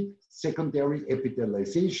complete secondary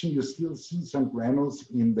epithelialization. You still see some granules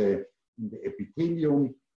in the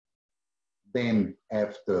epithelium. Then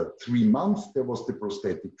after 3 months, there was the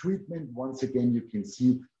prosthetic treatment. Once again, you can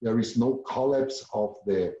see there is no collapse of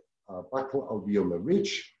the buccal alveolar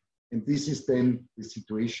ridge. And this is then the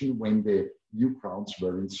situation when the new crowns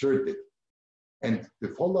were inserted. And the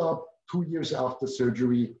follow-up, 2 years after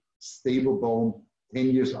surgery, stable bone, 10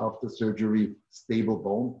 years after surgery, stable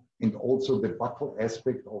bone. And also the buccal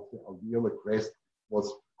aspect of the alveolar crest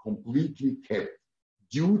was completely kept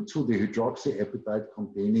due to the hydroxyapatite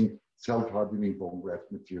containing self-hardening bone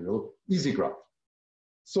graft material, easygraft.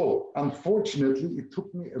 So unfortunately, it took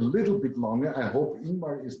me a little bit longer. I hope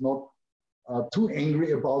Ingmar is not too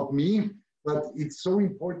angry about me, but it's so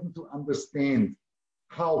important to understand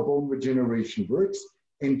how bone regeneration works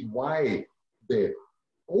and why the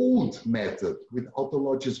old method with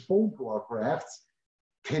autologous bone grafts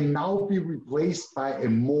can now be replaced by a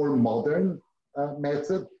more modern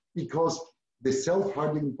method, because the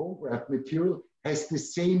self-hardening bone graft material has the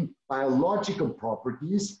same biological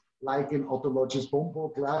properties like an autologous bone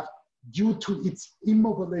graft due to its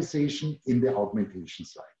immobilization in the augmentation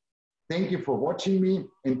site. Thank you for watching me,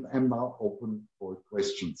 and I'm now open for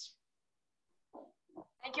questions.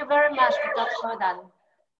 Thank you very much, Dr. Troedhan,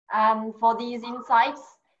 for these insights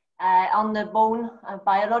on the bone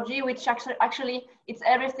biology, which actually it's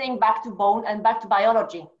everything back to bone and back to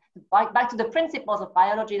biology, back to the principles of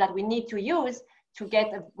biology that we need to use to get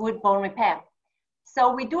a good bone repair.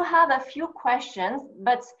 So we do have a few questions,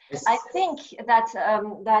 but yes. I think that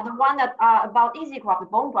the one that are about easygraft, the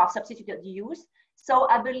bone graft substituted use. So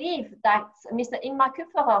I believe that Mr. Ingmar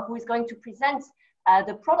Kupferer, who is going to present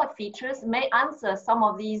the product features, may answer some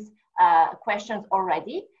of these questions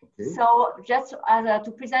already. Okay. So just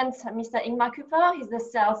to present Mr. Ingmar Kupferer, he's the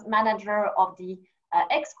sales manager of the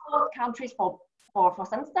export countries for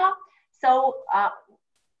Samstar. So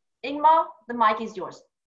Ingmar, the mic is yours.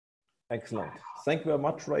 Excellent. Thank you very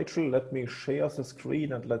much, Rachel. Let me share the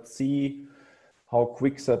screen and let's see how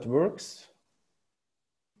quick that works.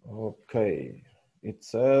 Okay. It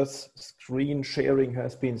says screen sharing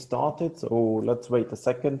has been started. So let's wait a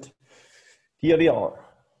second. Here we are.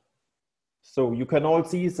 So you can all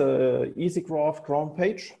see the easygraft crown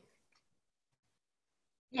page.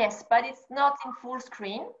 Yes, but it's not in full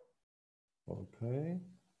screen. Okay.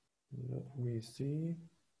 Let me see.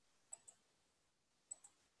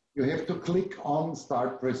 You have to click on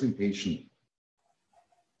Start Presentation.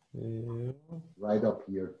 Yeah. Right up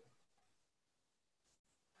here.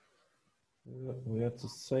 We had the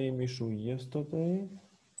same issue yesterday.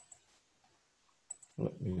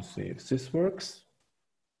 Let me see if this works.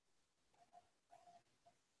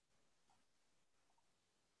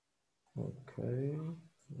 Okay.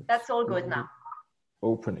 That's all good now.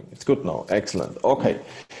 Opening. It's good now. Excellent. Okay.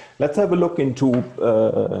 Let's have a look into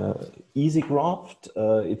easygraft.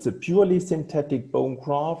 It's a purely synthetic bone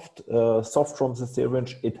graft, soft from the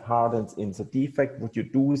syringe. It hardens in the defect. What you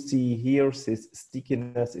do see here, this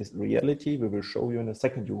stickiness is reality. We will show you in a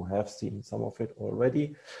second. You have seen some of it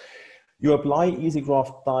already. You apply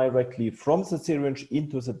easygraft directly from the syringe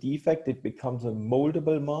into the defect. It becomes a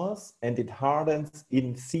moldable mass and it hardens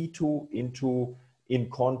in situ in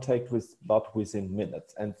contact with blood within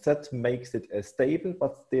minutes. And that makes it a stable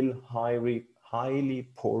but still highly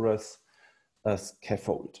porous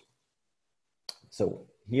scaffold. So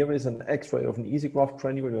here is an X-ray of an easygraft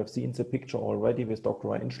granule. You have seen the picture already with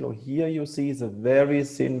Dr. Angelo. Here you see the very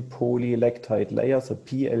thin polylactide layer, the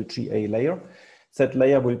PLGA layer. That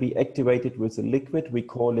layer will be activated with a liquid. We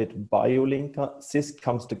call it biolinker. This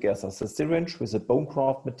comes together. The syringe with the bone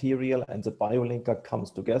graft material and the biolinker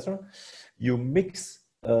comes together. You mix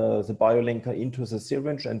the biolinker into the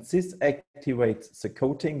syringe, and this activates the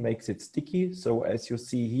coating, makes it sticky. So as you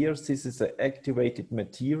see here, this is the activated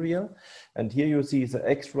material. And here you see the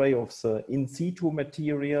X-ray of the in situ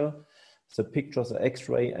material, the pictures, the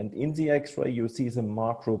X-ray, and in the X-ray you see the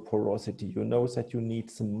macro porosity. You know that you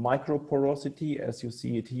need some micro porosity as you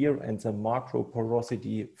see it here, and the macro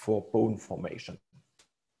porosity for bone formation.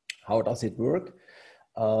 How does it work?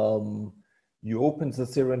 You open the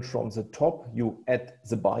syringe from the top, you add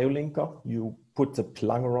the biolinker, you put the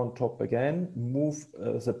plunger on top again, move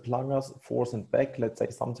the plungers forth and back, let's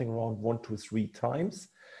say something around 1 to 3 times.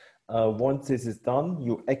 Once this is done,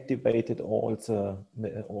 you activated all the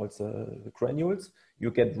granules,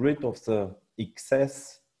 you get rid of the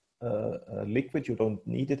excess liquid, you don't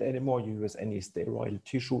need it anymore, you use any sterile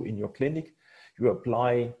tissue in your clinic, you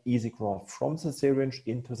apply easygraft from the syringe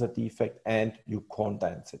into the defect and you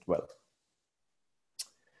condense it well.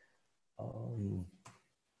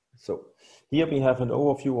 So here we have an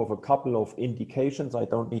overview of a couple of indications. I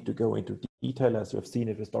don't need to go into detail as you have seen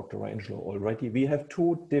it with Dr. Angelo already. We have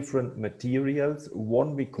 2 different materials.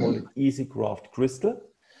 One we call it easygraft crystal.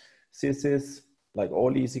 This is, like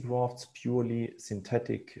all easygrafts, purely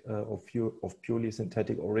synthetic, of purely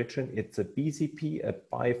synthetic origin. It's a BCP, a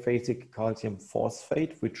biphasic calcium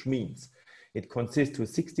phosphate, which means it consists to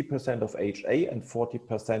 60% of HA and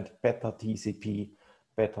 40% beta TCP,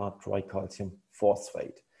 beta tricalcium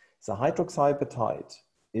phosphate. The hydroxyapatite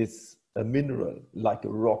is a mineral like a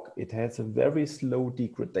rock. It has a very slow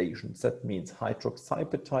degradation. That means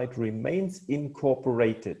hydroxyapatite remains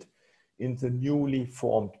incorporated in the newly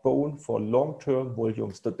formed bone for long-term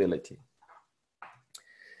volume stability.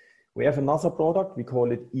 We have another product, we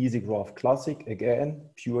call it easygraft classic,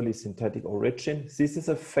 again, purely synthetic origin. This is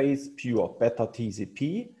a phase pure beta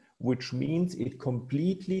TCP, which means it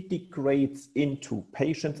completely degrades into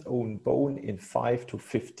patient's own bone in 5 to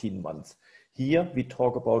 15 months. Here we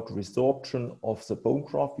talk about resorption of the bone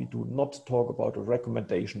graft. We do not talk about a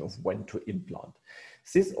recommendation of when to implant.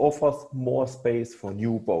 This offers more space for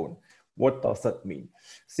new bone. What does that mean?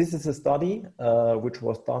 This is a study which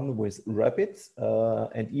was done with rabbits,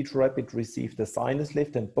 and each rabbit received a sinus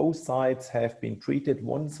lift, and both sides have been treated.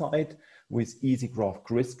 One side with easygraft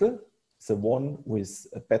crystal, the one with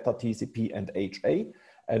beta TCP and HA,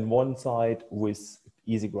 and one side with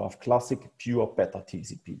easygraft classic pure beta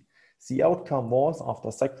TCP. The outcome was,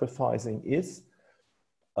 after sacrificing, is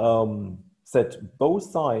that both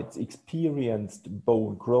sides experienced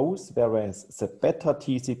bone growth, whereas the beta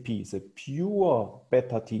TCP, the pure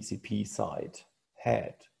beta TCP side,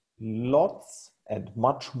 had lots and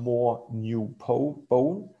much more new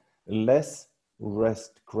bone, less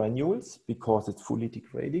rest granules because it's fully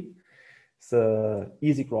degrading. The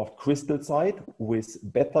easygraft crystal side with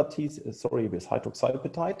with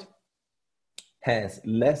hydroxyapatite has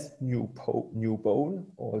less new bone,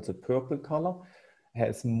 also purple color,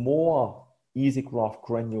 has more easygraft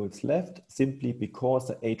granules left simply because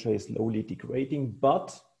the HA is slowly degrading,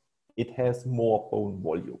 but it has more bone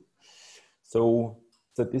volume. So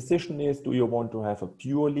the decision is, do you want to have a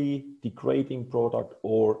purely degrading product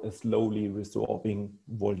or a slowly resorbing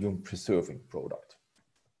volume preserving product?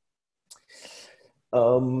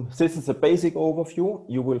 This is a basic overview.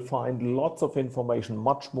 You will find lots of information,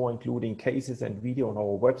 much more, including cases and video on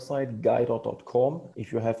our website, guidor.com.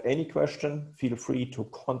 If you have any question, feel free to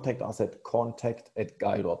contact us at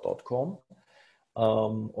contact@guidor.com.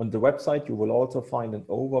 On the website, you will also find an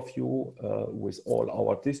overview with all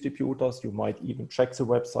our distributors. You might even check the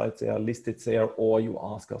website, they are listed there, or you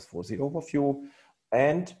ask us for the overview.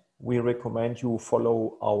 And we recommend you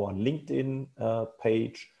follow our LinkedIn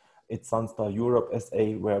page. It's Sunstar Europe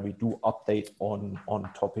SA, where we do update on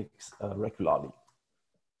topics regularly.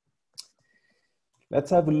 Let's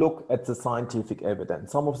have a look at the scientific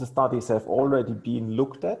evidence. Some of the studies have already been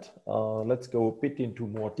looked at. Let's go a bit into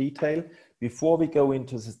more detail. Before we go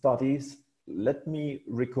into the studies, let me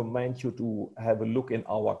recommend you to have a look in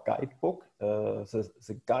our guidebook,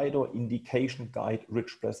 the Guidor Indication Guide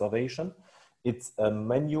Ridge Preservation. It's a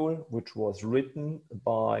manual which was written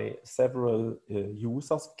by several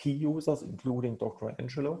users, key users, including Dr.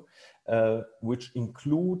 Angelo, which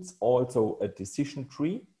includes also a decision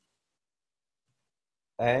tree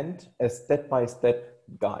and a step-by-step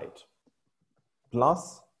guide,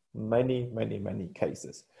 plus many, many, many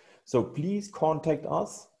cases. So please contact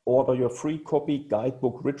us, order your free copy,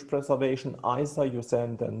 Guidebook Ridge Preservation. Either you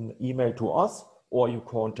send an email to us, or you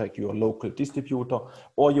contact your local distributor,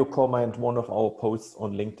 or you comment one of our posts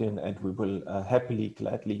on LinkedIn, and we will happily,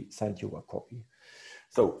 gladly send you a copy.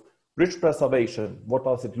 So, ridge preservation, what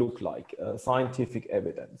does it look like? Scientific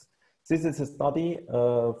evidence. This is a study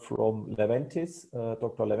from Leventis,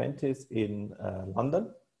 Dr. Leventis in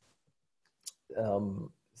London.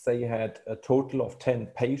 They had a total of 10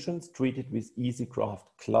 patients treated with easygraft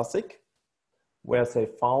classic, where they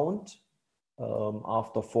found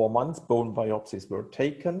after 4 months, bone biopsies were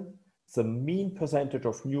taken. The mean percentage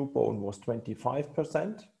of new bone was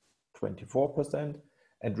 25%, 24%,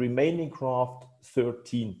 and remaining graft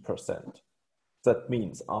 13%. That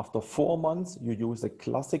means after 4 months, you use a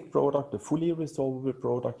classic product, a fully resorbable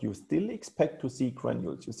product, you still expect to see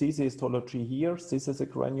granules. You see the histology here. This is a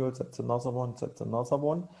granule, that's another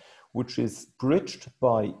one, which is bridged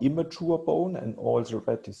by immature bone, and all the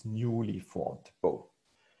red is newly formed bone.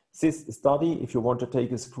 This study, if you want to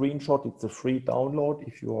take a screenshot, it's a free download.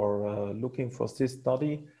 If you are looking for this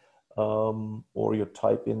study, or you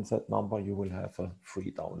type in that number, you will have a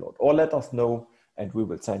free download. Or let us know and we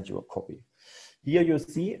will send you a copy. Here you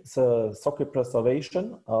see the socket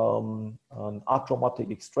preservation, an achromatic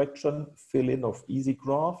extraction, fill-in of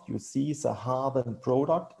easygraft. You see the hardened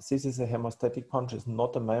product. This is a hemostatic punch, it's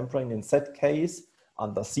not a membrane. In that case,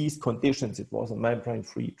 under these conditions, it was a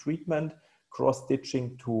membrane-free treatment,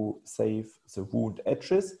 cross-stitching to save the wound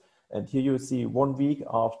edges. And here you see 1 week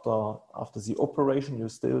after the operation, you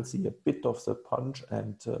still see a bit of the punch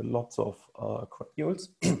and lots of granules.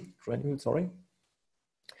 Granules, sorry.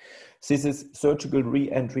 This is surgical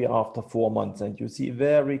re-entry after 4 months, and you see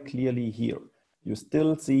very clearly here, you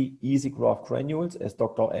still see easygraft granules, as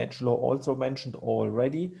Dr. Angelo also mentioned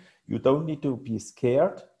already. You don't need to be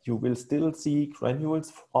scared. You will still see granules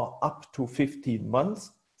for up to 15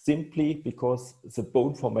 months, simply because the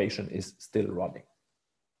bone formation is still running.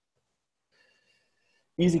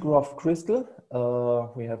 Easygraft crystal,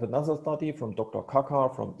 we have another study from Dr.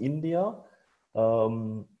 Kakar from India,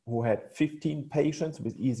 who had 15 patients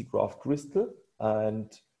with easygraft crystal,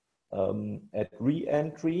 and at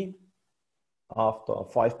re-entry after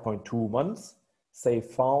 5.2 months, they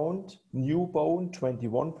found new bone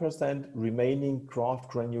 21%, remaining graft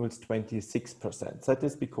granules 26%. That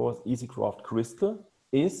is because easygraft crystal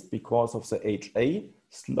is, because of the HA,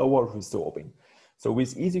 slower resorbing. So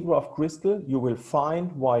with easygraft crystal, you will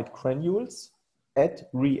find white granules at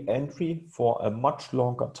re-entry for a much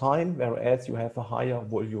longer time, whereas you have a higher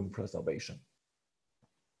volume preservation.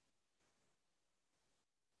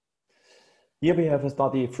 Here we have a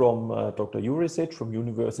study from Dr. Jurisic from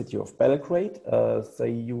University of Belgrade.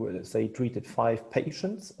 They treated 5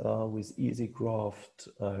 patients with easygraft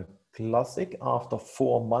classic. After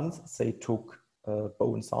 4 months, they took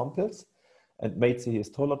bone samples and made the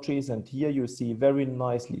histologies. And here you see very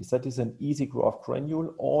nicely, that is an easygraft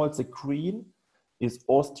granule. All the green is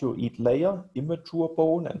osteoid layer, immature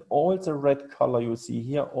bone, and all the red color you see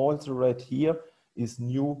here, all the red here is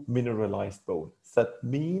new mineralized bone. That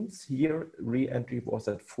means here re-entry was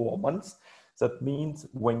at 4 months. That means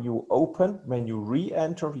when you open, when you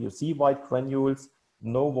re-enter, you see white granules,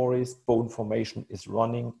 no worries, bone formation is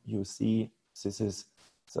running. You see this is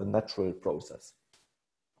the natural process.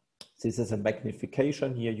 This is a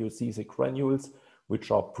magnification. Here you see the granules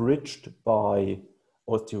which are bridged by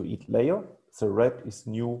osteoid layer. The red is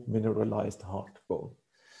new mineralized hard bone.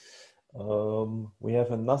 We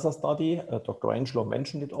have another study, Dr. Angelo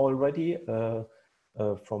mentioned it already,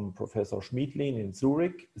 from Professor Schmidlin in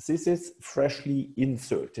Zurich. This is freshly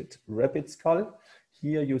inserted rabbit skull.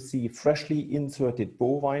 Here you see freshly inserted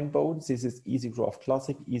bovine bones. This is easygraft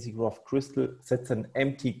classic, easygraft crystal. That's an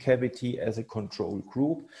empty cavity as a control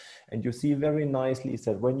group. And you see very nicely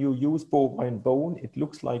that when you use bovine bone, it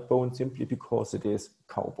looks like bone simply because it is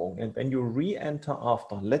cow bone. And when you re-enter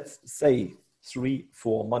after, let's say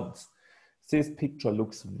 3-4 months, this picture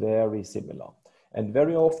looks very similar. And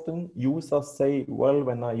very often users say, well,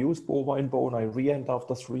 when I use bovine bone, I re-enter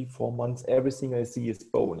after 3-4 months, everything I see is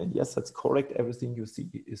bone. And yes, that's correct. Everything you see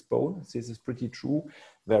is bone. This is pretty true.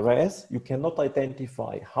 Whereas you cannot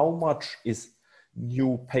identify how much is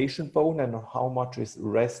new patient bone and how much is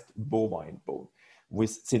rest bovine bone. With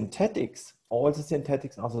synthetics, all the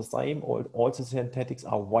synthetics are the same. All the synthetics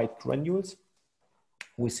are white granules.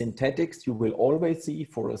 With synthetics, you will always see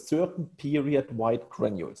for a certain period white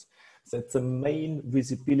granules. That's the main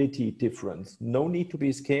visibility difference. No need to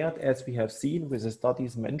be scared, as we have seen with the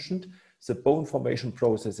studies mentioned. The bone formation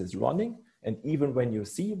process is running, and even when you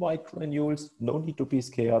see white granules, no need to be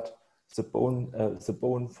scared. The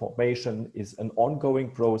bone formation is an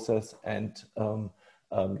ongoing process, and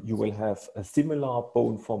you will have a similar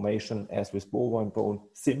bone formation as with bovine bone.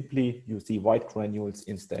 Simply, you see white granules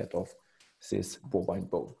instead of this bovine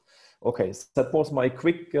bone. Okay, so that was my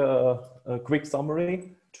quick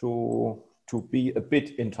summary to be a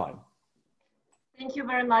bit in time. Thank you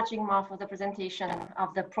very much, Ingmar, for the presentation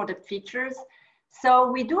of the product features.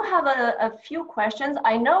 So we do have a few questions.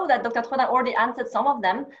 I know that Dr. Troedhan already answered some of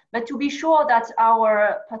them, but to be sure that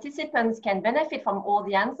our participants can benefit from all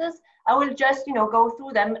the answers, I will just, go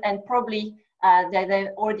through them, and probably they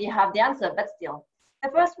already have the answer, but still. The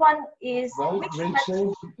first one is... Well,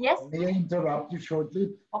 Rachel, yes? May I interrupt you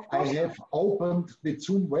shortly? Of course. I have opened the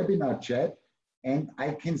Zoom webinar chat, and I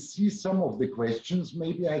can see some of the questions.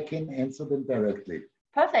 Maybe I can answer them directly.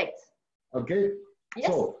 Perfect. Okay. Yes.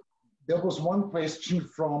 So there was one question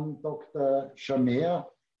from Dr. Shamer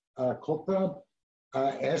Kota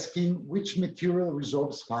asking which material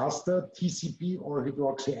resorbs faster, TCP or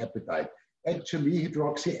hydroxyapatite. Actually,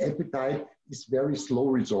 hydroxyapatite is very slow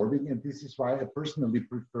resorbing, and this is why I personally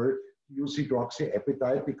prefer to use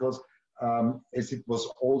hydroxyapatite, because as it was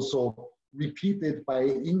also repeated by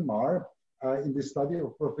Ingmar in the study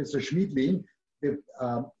of Professor Schmidlin,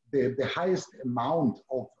 the highest amount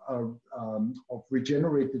of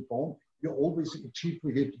regenerated bone you always achieve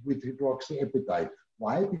with hydroxyapatite.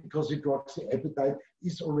 Why? Because hydroxyapatite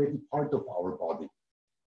is already part of our body.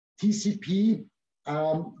 TCP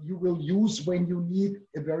you will use when you need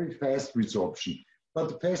a very fast resorption.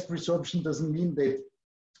 But fast resorption doesn't mean that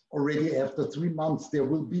already after 3 months there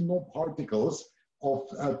will be no particles of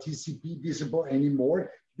TCP visible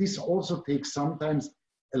anymore. This also takes sometimes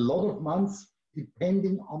a lot of months,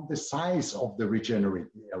 depending on the size of the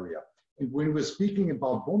regenerated area. And when we're speaking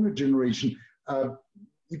about bone regeneration,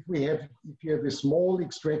 if you have a small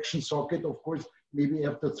extraction socket, of course, maybe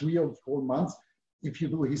after 3 or 4 months, if you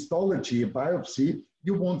do histology, a biopsy,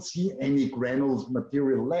 you won't see any granules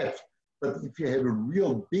material left. But if you have a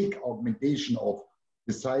real big augmentation of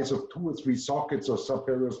the size of 2 or 3 sockets or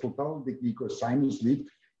subperiosteal tunnel technique or sinus lead,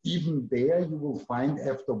 even there you will find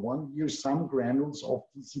after 1 year some granules of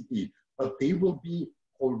TCP, but they will be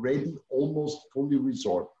already almost fully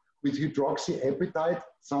resorbed. With hydroxyapatite,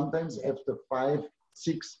 sometimes after 5,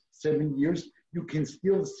 6, 7 years, you can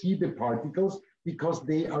still see the particles because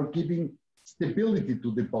they are giving stability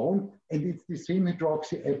to the bone, and it's the same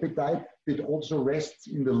hydroxyapatite that also rests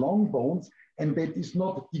in the long bones, and that is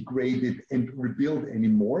not degraded and rebuilt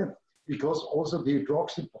anymore, because also the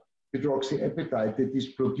hydroxyapatite that is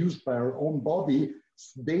produced by our own body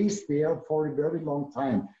stays there for a very long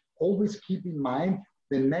time. Always keep in mind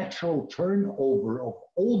the natural turnover of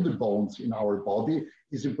all the bones in our body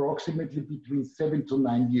is approximately between 7 to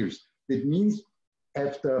 9 years. That means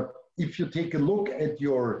if you take a look at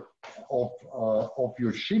your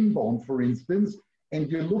shin bone, for instance, and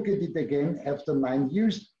you look at it again after 9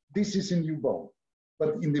 years, this is a new bone.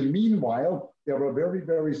 But in the meanwhile, there are very,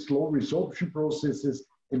 very slow resorption processes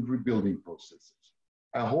and rebuilding processes.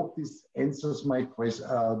 I hope this answers my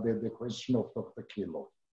the question of Dr. Kelo.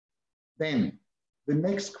 Then the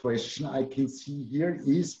next question I can see here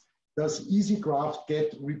is, does easygraft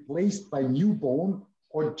get replaced by new bone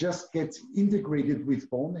or just gets integrated with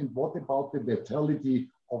bone? And what about the vitality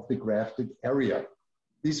of the grafted area?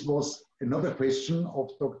 This was another question of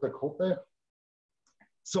Dr. Koppe.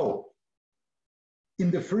 So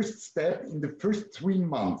in the first step, in the first 3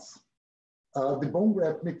 months, the bone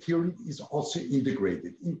graft material is also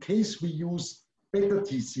integrated. In case we use beta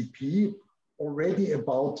TCP, already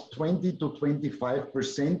about 20 to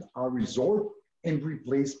 25% are resorbed and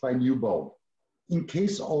replaced by new bone. In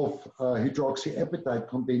case of hydroxyapatite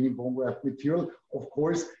containing bone graft material, of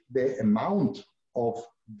course, the amount of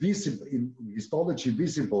visible, in histology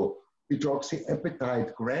visible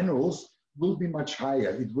hydroxyapatite granules will be much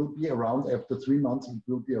higher. It will be around, after 3 months, it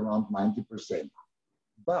will be around 90%.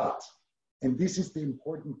 But, and this is the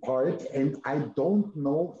important part, and I don't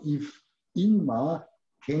know if Ingmar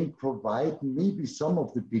can provide maybe some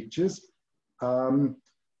of the pictures.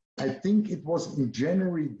 I think it was in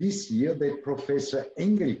January this year that Professor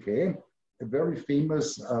Engelke, a very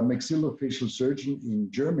famous maxillofacial surgeon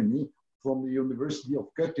in Germany from the University of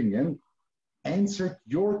Göttingen, answered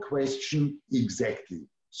your question exactly.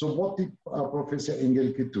 So what did Professor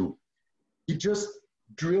Engelke do? He just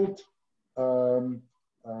drilled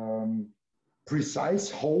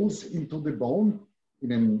precise holes into the bone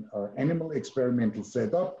in an animal experimental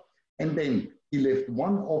setup, and then he left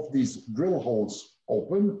one of these drill holes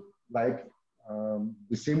open, like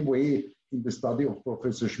the same way in the study of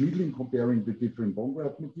Professor Schmidlin comparing the different bone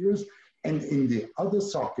graft materials, and in the other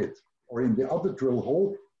socket or in the other drill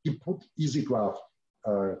hole, he put easygraft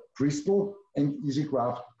crystal and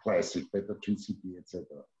easygraft classic, beta TCP,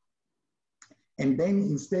 etc. And then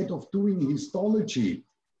instead of doing histology,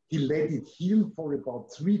 he let it heal for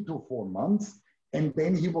about 3 to 4 months, and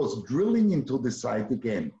then he was drilling into the site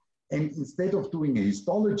again. And instead of doing a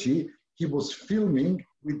histology, he was filming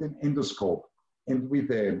with an endoscope. And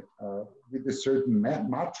with a certain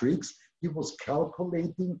matrix, he was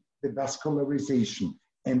calculating the vascularization.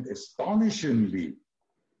 And astonishingly,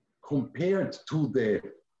 compared to the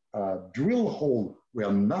drill hole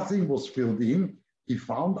where nothing was filled in, he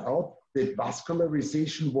found out that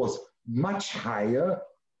vascularization was much higher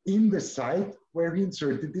in the site where he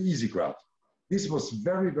inserted the easygraft. This was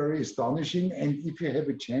very, very astonishing. And if you have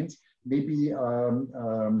a chance, maybe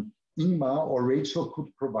Ingmar or Rachel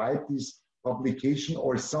could provide this publication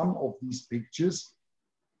or some of these pictures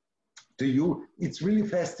to you. It's really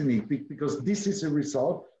fascinating because this is a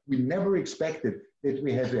result we never expected, that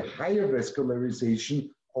we have a higher vascularization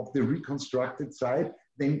of the reconstructed site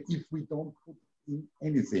than if we don't put in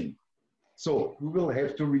anything. So we will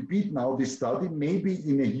have to repeat now this study, maybe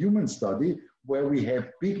in a human study where we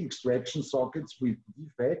have big extraction sockets with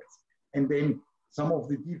defects, and then some of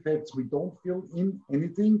the defects we don't fill in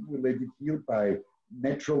anything, we let it heal by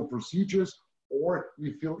natural procedures, or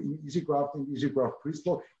we fill in easygraft and easygraft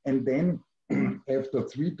crystal, and then after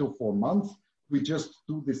 3 to 4 months, we just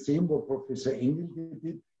do the same what Professor Engel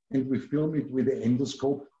did, and we film it with the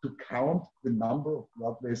endoscope to count the number of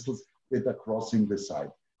blood vessels that are crossing the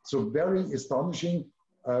site. So very astonishing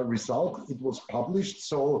result. It was published,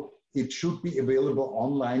 so it should be available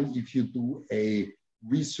online if you do a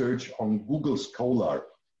research on Google Scholar.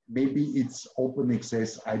 Maybe it's open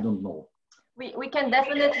access, I don't know. We can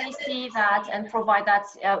definitely see that and provide that.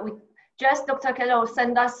 Just Dr. Kello,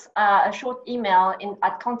 send us a short email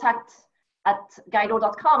at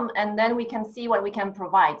contact@guido.com, and then we can see what we can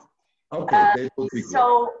provide. Okay, that would be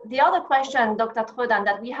so the other question, Dr. Troedhan,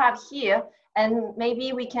 that we have here, and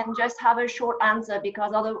maybe we can just have a short answer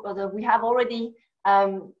because we have already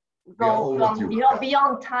gone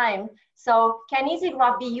beyond time. So can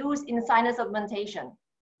easygraft be used in sinus augmentation?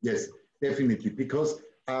 Yes, definitely, because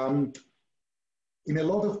in a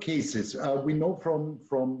lot of cases, we know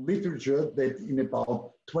from literature that in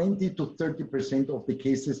about 20 to 30% of the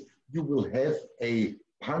cases, you will have a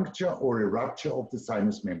puncture or a rupture of the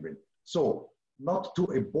sinus membrane. So not to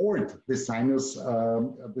abort the sinus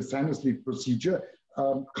lift procedure,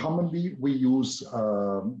 commonly we use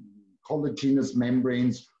collagenous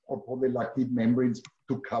membranes or polylactic membranes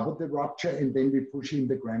to cover the rupture, and then we push in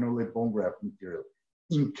the granulate bone graft material.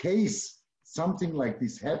 In case something like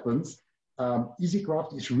this happens,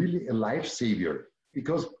 easygraft is really a life savior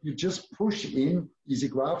because you just push in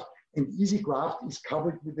easygraft, and easygraft is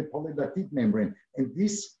covered with the polylactic membrane. And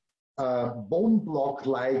this bone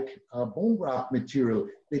block-like bone graft material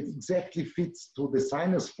that exactly fits to the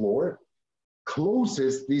sinus floor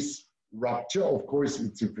closes this rupture. Of course,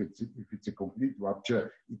 if it's a complete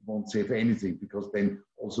rupture, it won't save anything because then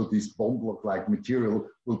also this bone block-like material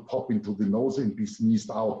will pop into the nose and be sneezed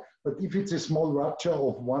out. But if it's a small rupture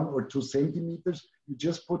of 1 or 2 centimeters, you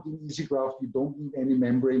just put in easygraft, you don't need any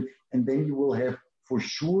membrane, and then you will have for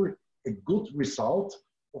sure a good result.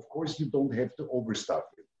 Of course, you don't have to overstuff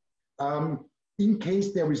it. In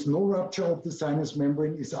case there is no rupture of the sinus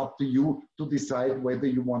membrane, it's up to you to decide whether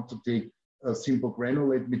you want to take a simple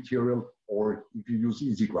granulate material or if you use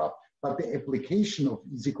easygraft. But the application of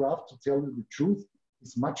easygraft, to tell you the truth,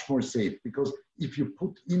 is much more safe because if you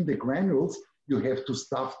put in the granules, you have to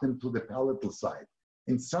stuff them to the palatal side.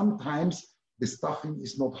 And sometimes the stuffing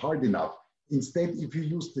is not hard enough. Instead, if you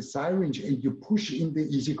use the syringe and you push in the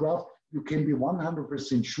easygraft, you can be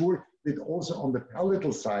 100% sure that also on the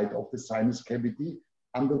palatal side of the sinus cavity,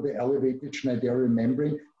 under the elevated Schneiderian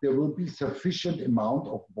membrane, there will be sufficient amount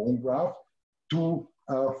of bone graft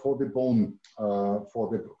for the bone,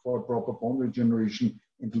 for proper bone regeneration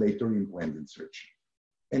and later implant insertion.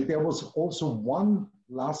 And there was also one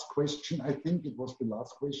last question, I think it was the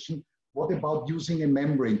last question. What about using a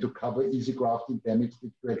membrane to cover easygraft in damaged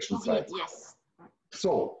extraction sites? Yes.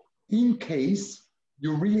 So in case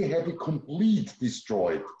you really have a complete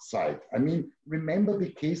destroyed site. I mean, remember the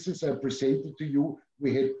cases I presented to you,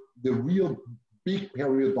 we had the real big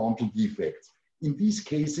periodontal defects. In these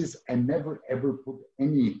cases, I never ever put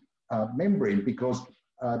any membrane because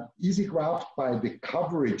easygraft, by the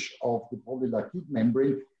coverage of the polylactic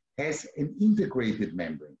membrane, has an integrated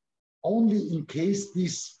membrane. Only in case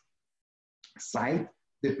this site,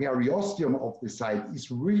 the periosteum of the site is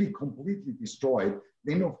really completely destroyed,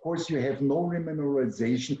 then of course you have no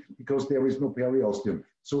remineralization because there is no periosteum.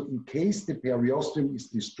 So in case the periosteum is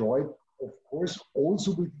destroyed, of course,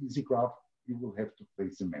 also with easygraft, you will have to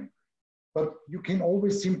place a membrane. But you can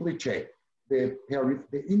always simply check. The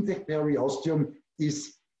intact periosteum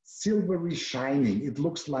is silvery shining. It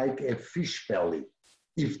looks like a fish belly.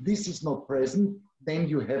 If this is not present, then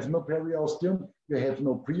you have no periosteum, you have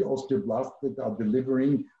no pre-osteoblasts that are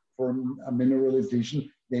delivering for mineralization,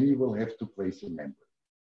 then you will have to place a membrane.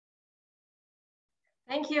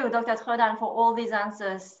 Thank you, Dr. Troedhan, for all these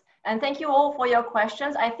answers. And thank you all for your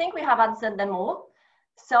questions. I think we have answered them all.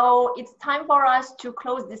 So it's time for us to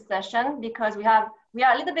close this session because we are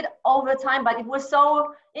a little bit over time, but it was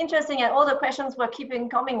so interesting and all the questions were keeping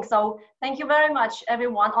coming. So thank you very much,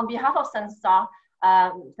 everyone. On behalf of Senstar,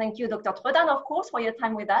 thank you, Dr. Troedhan, of course, for your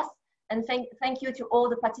time with us. And thank you to all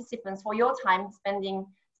the participants for your time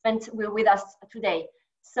spent with us today.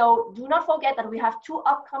 So do not forget that we have 2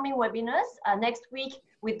 upcoming webinars next week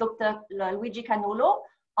with Dr. Luigi Canolo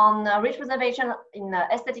on ridge preservation in the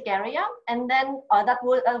aesthetic area. And then that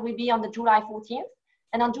will be on the July 14th.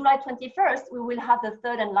 And on July 21st, we will have the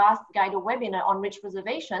 3rd and last guided webinar on ridge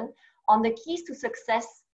preservation on the keys to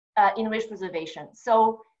success in ridge preservation.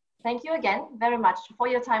 So thank you again very much for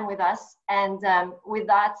your time with us. And with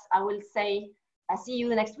that, I will say, I'll see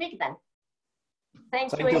you next week then.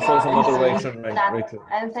 Thank you for the moderation, Rachel.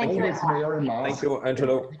 And thank you. Thank you,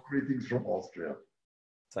 Angelo. Greetings from Austria.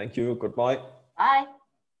 Thank you. Goodbye. Bye.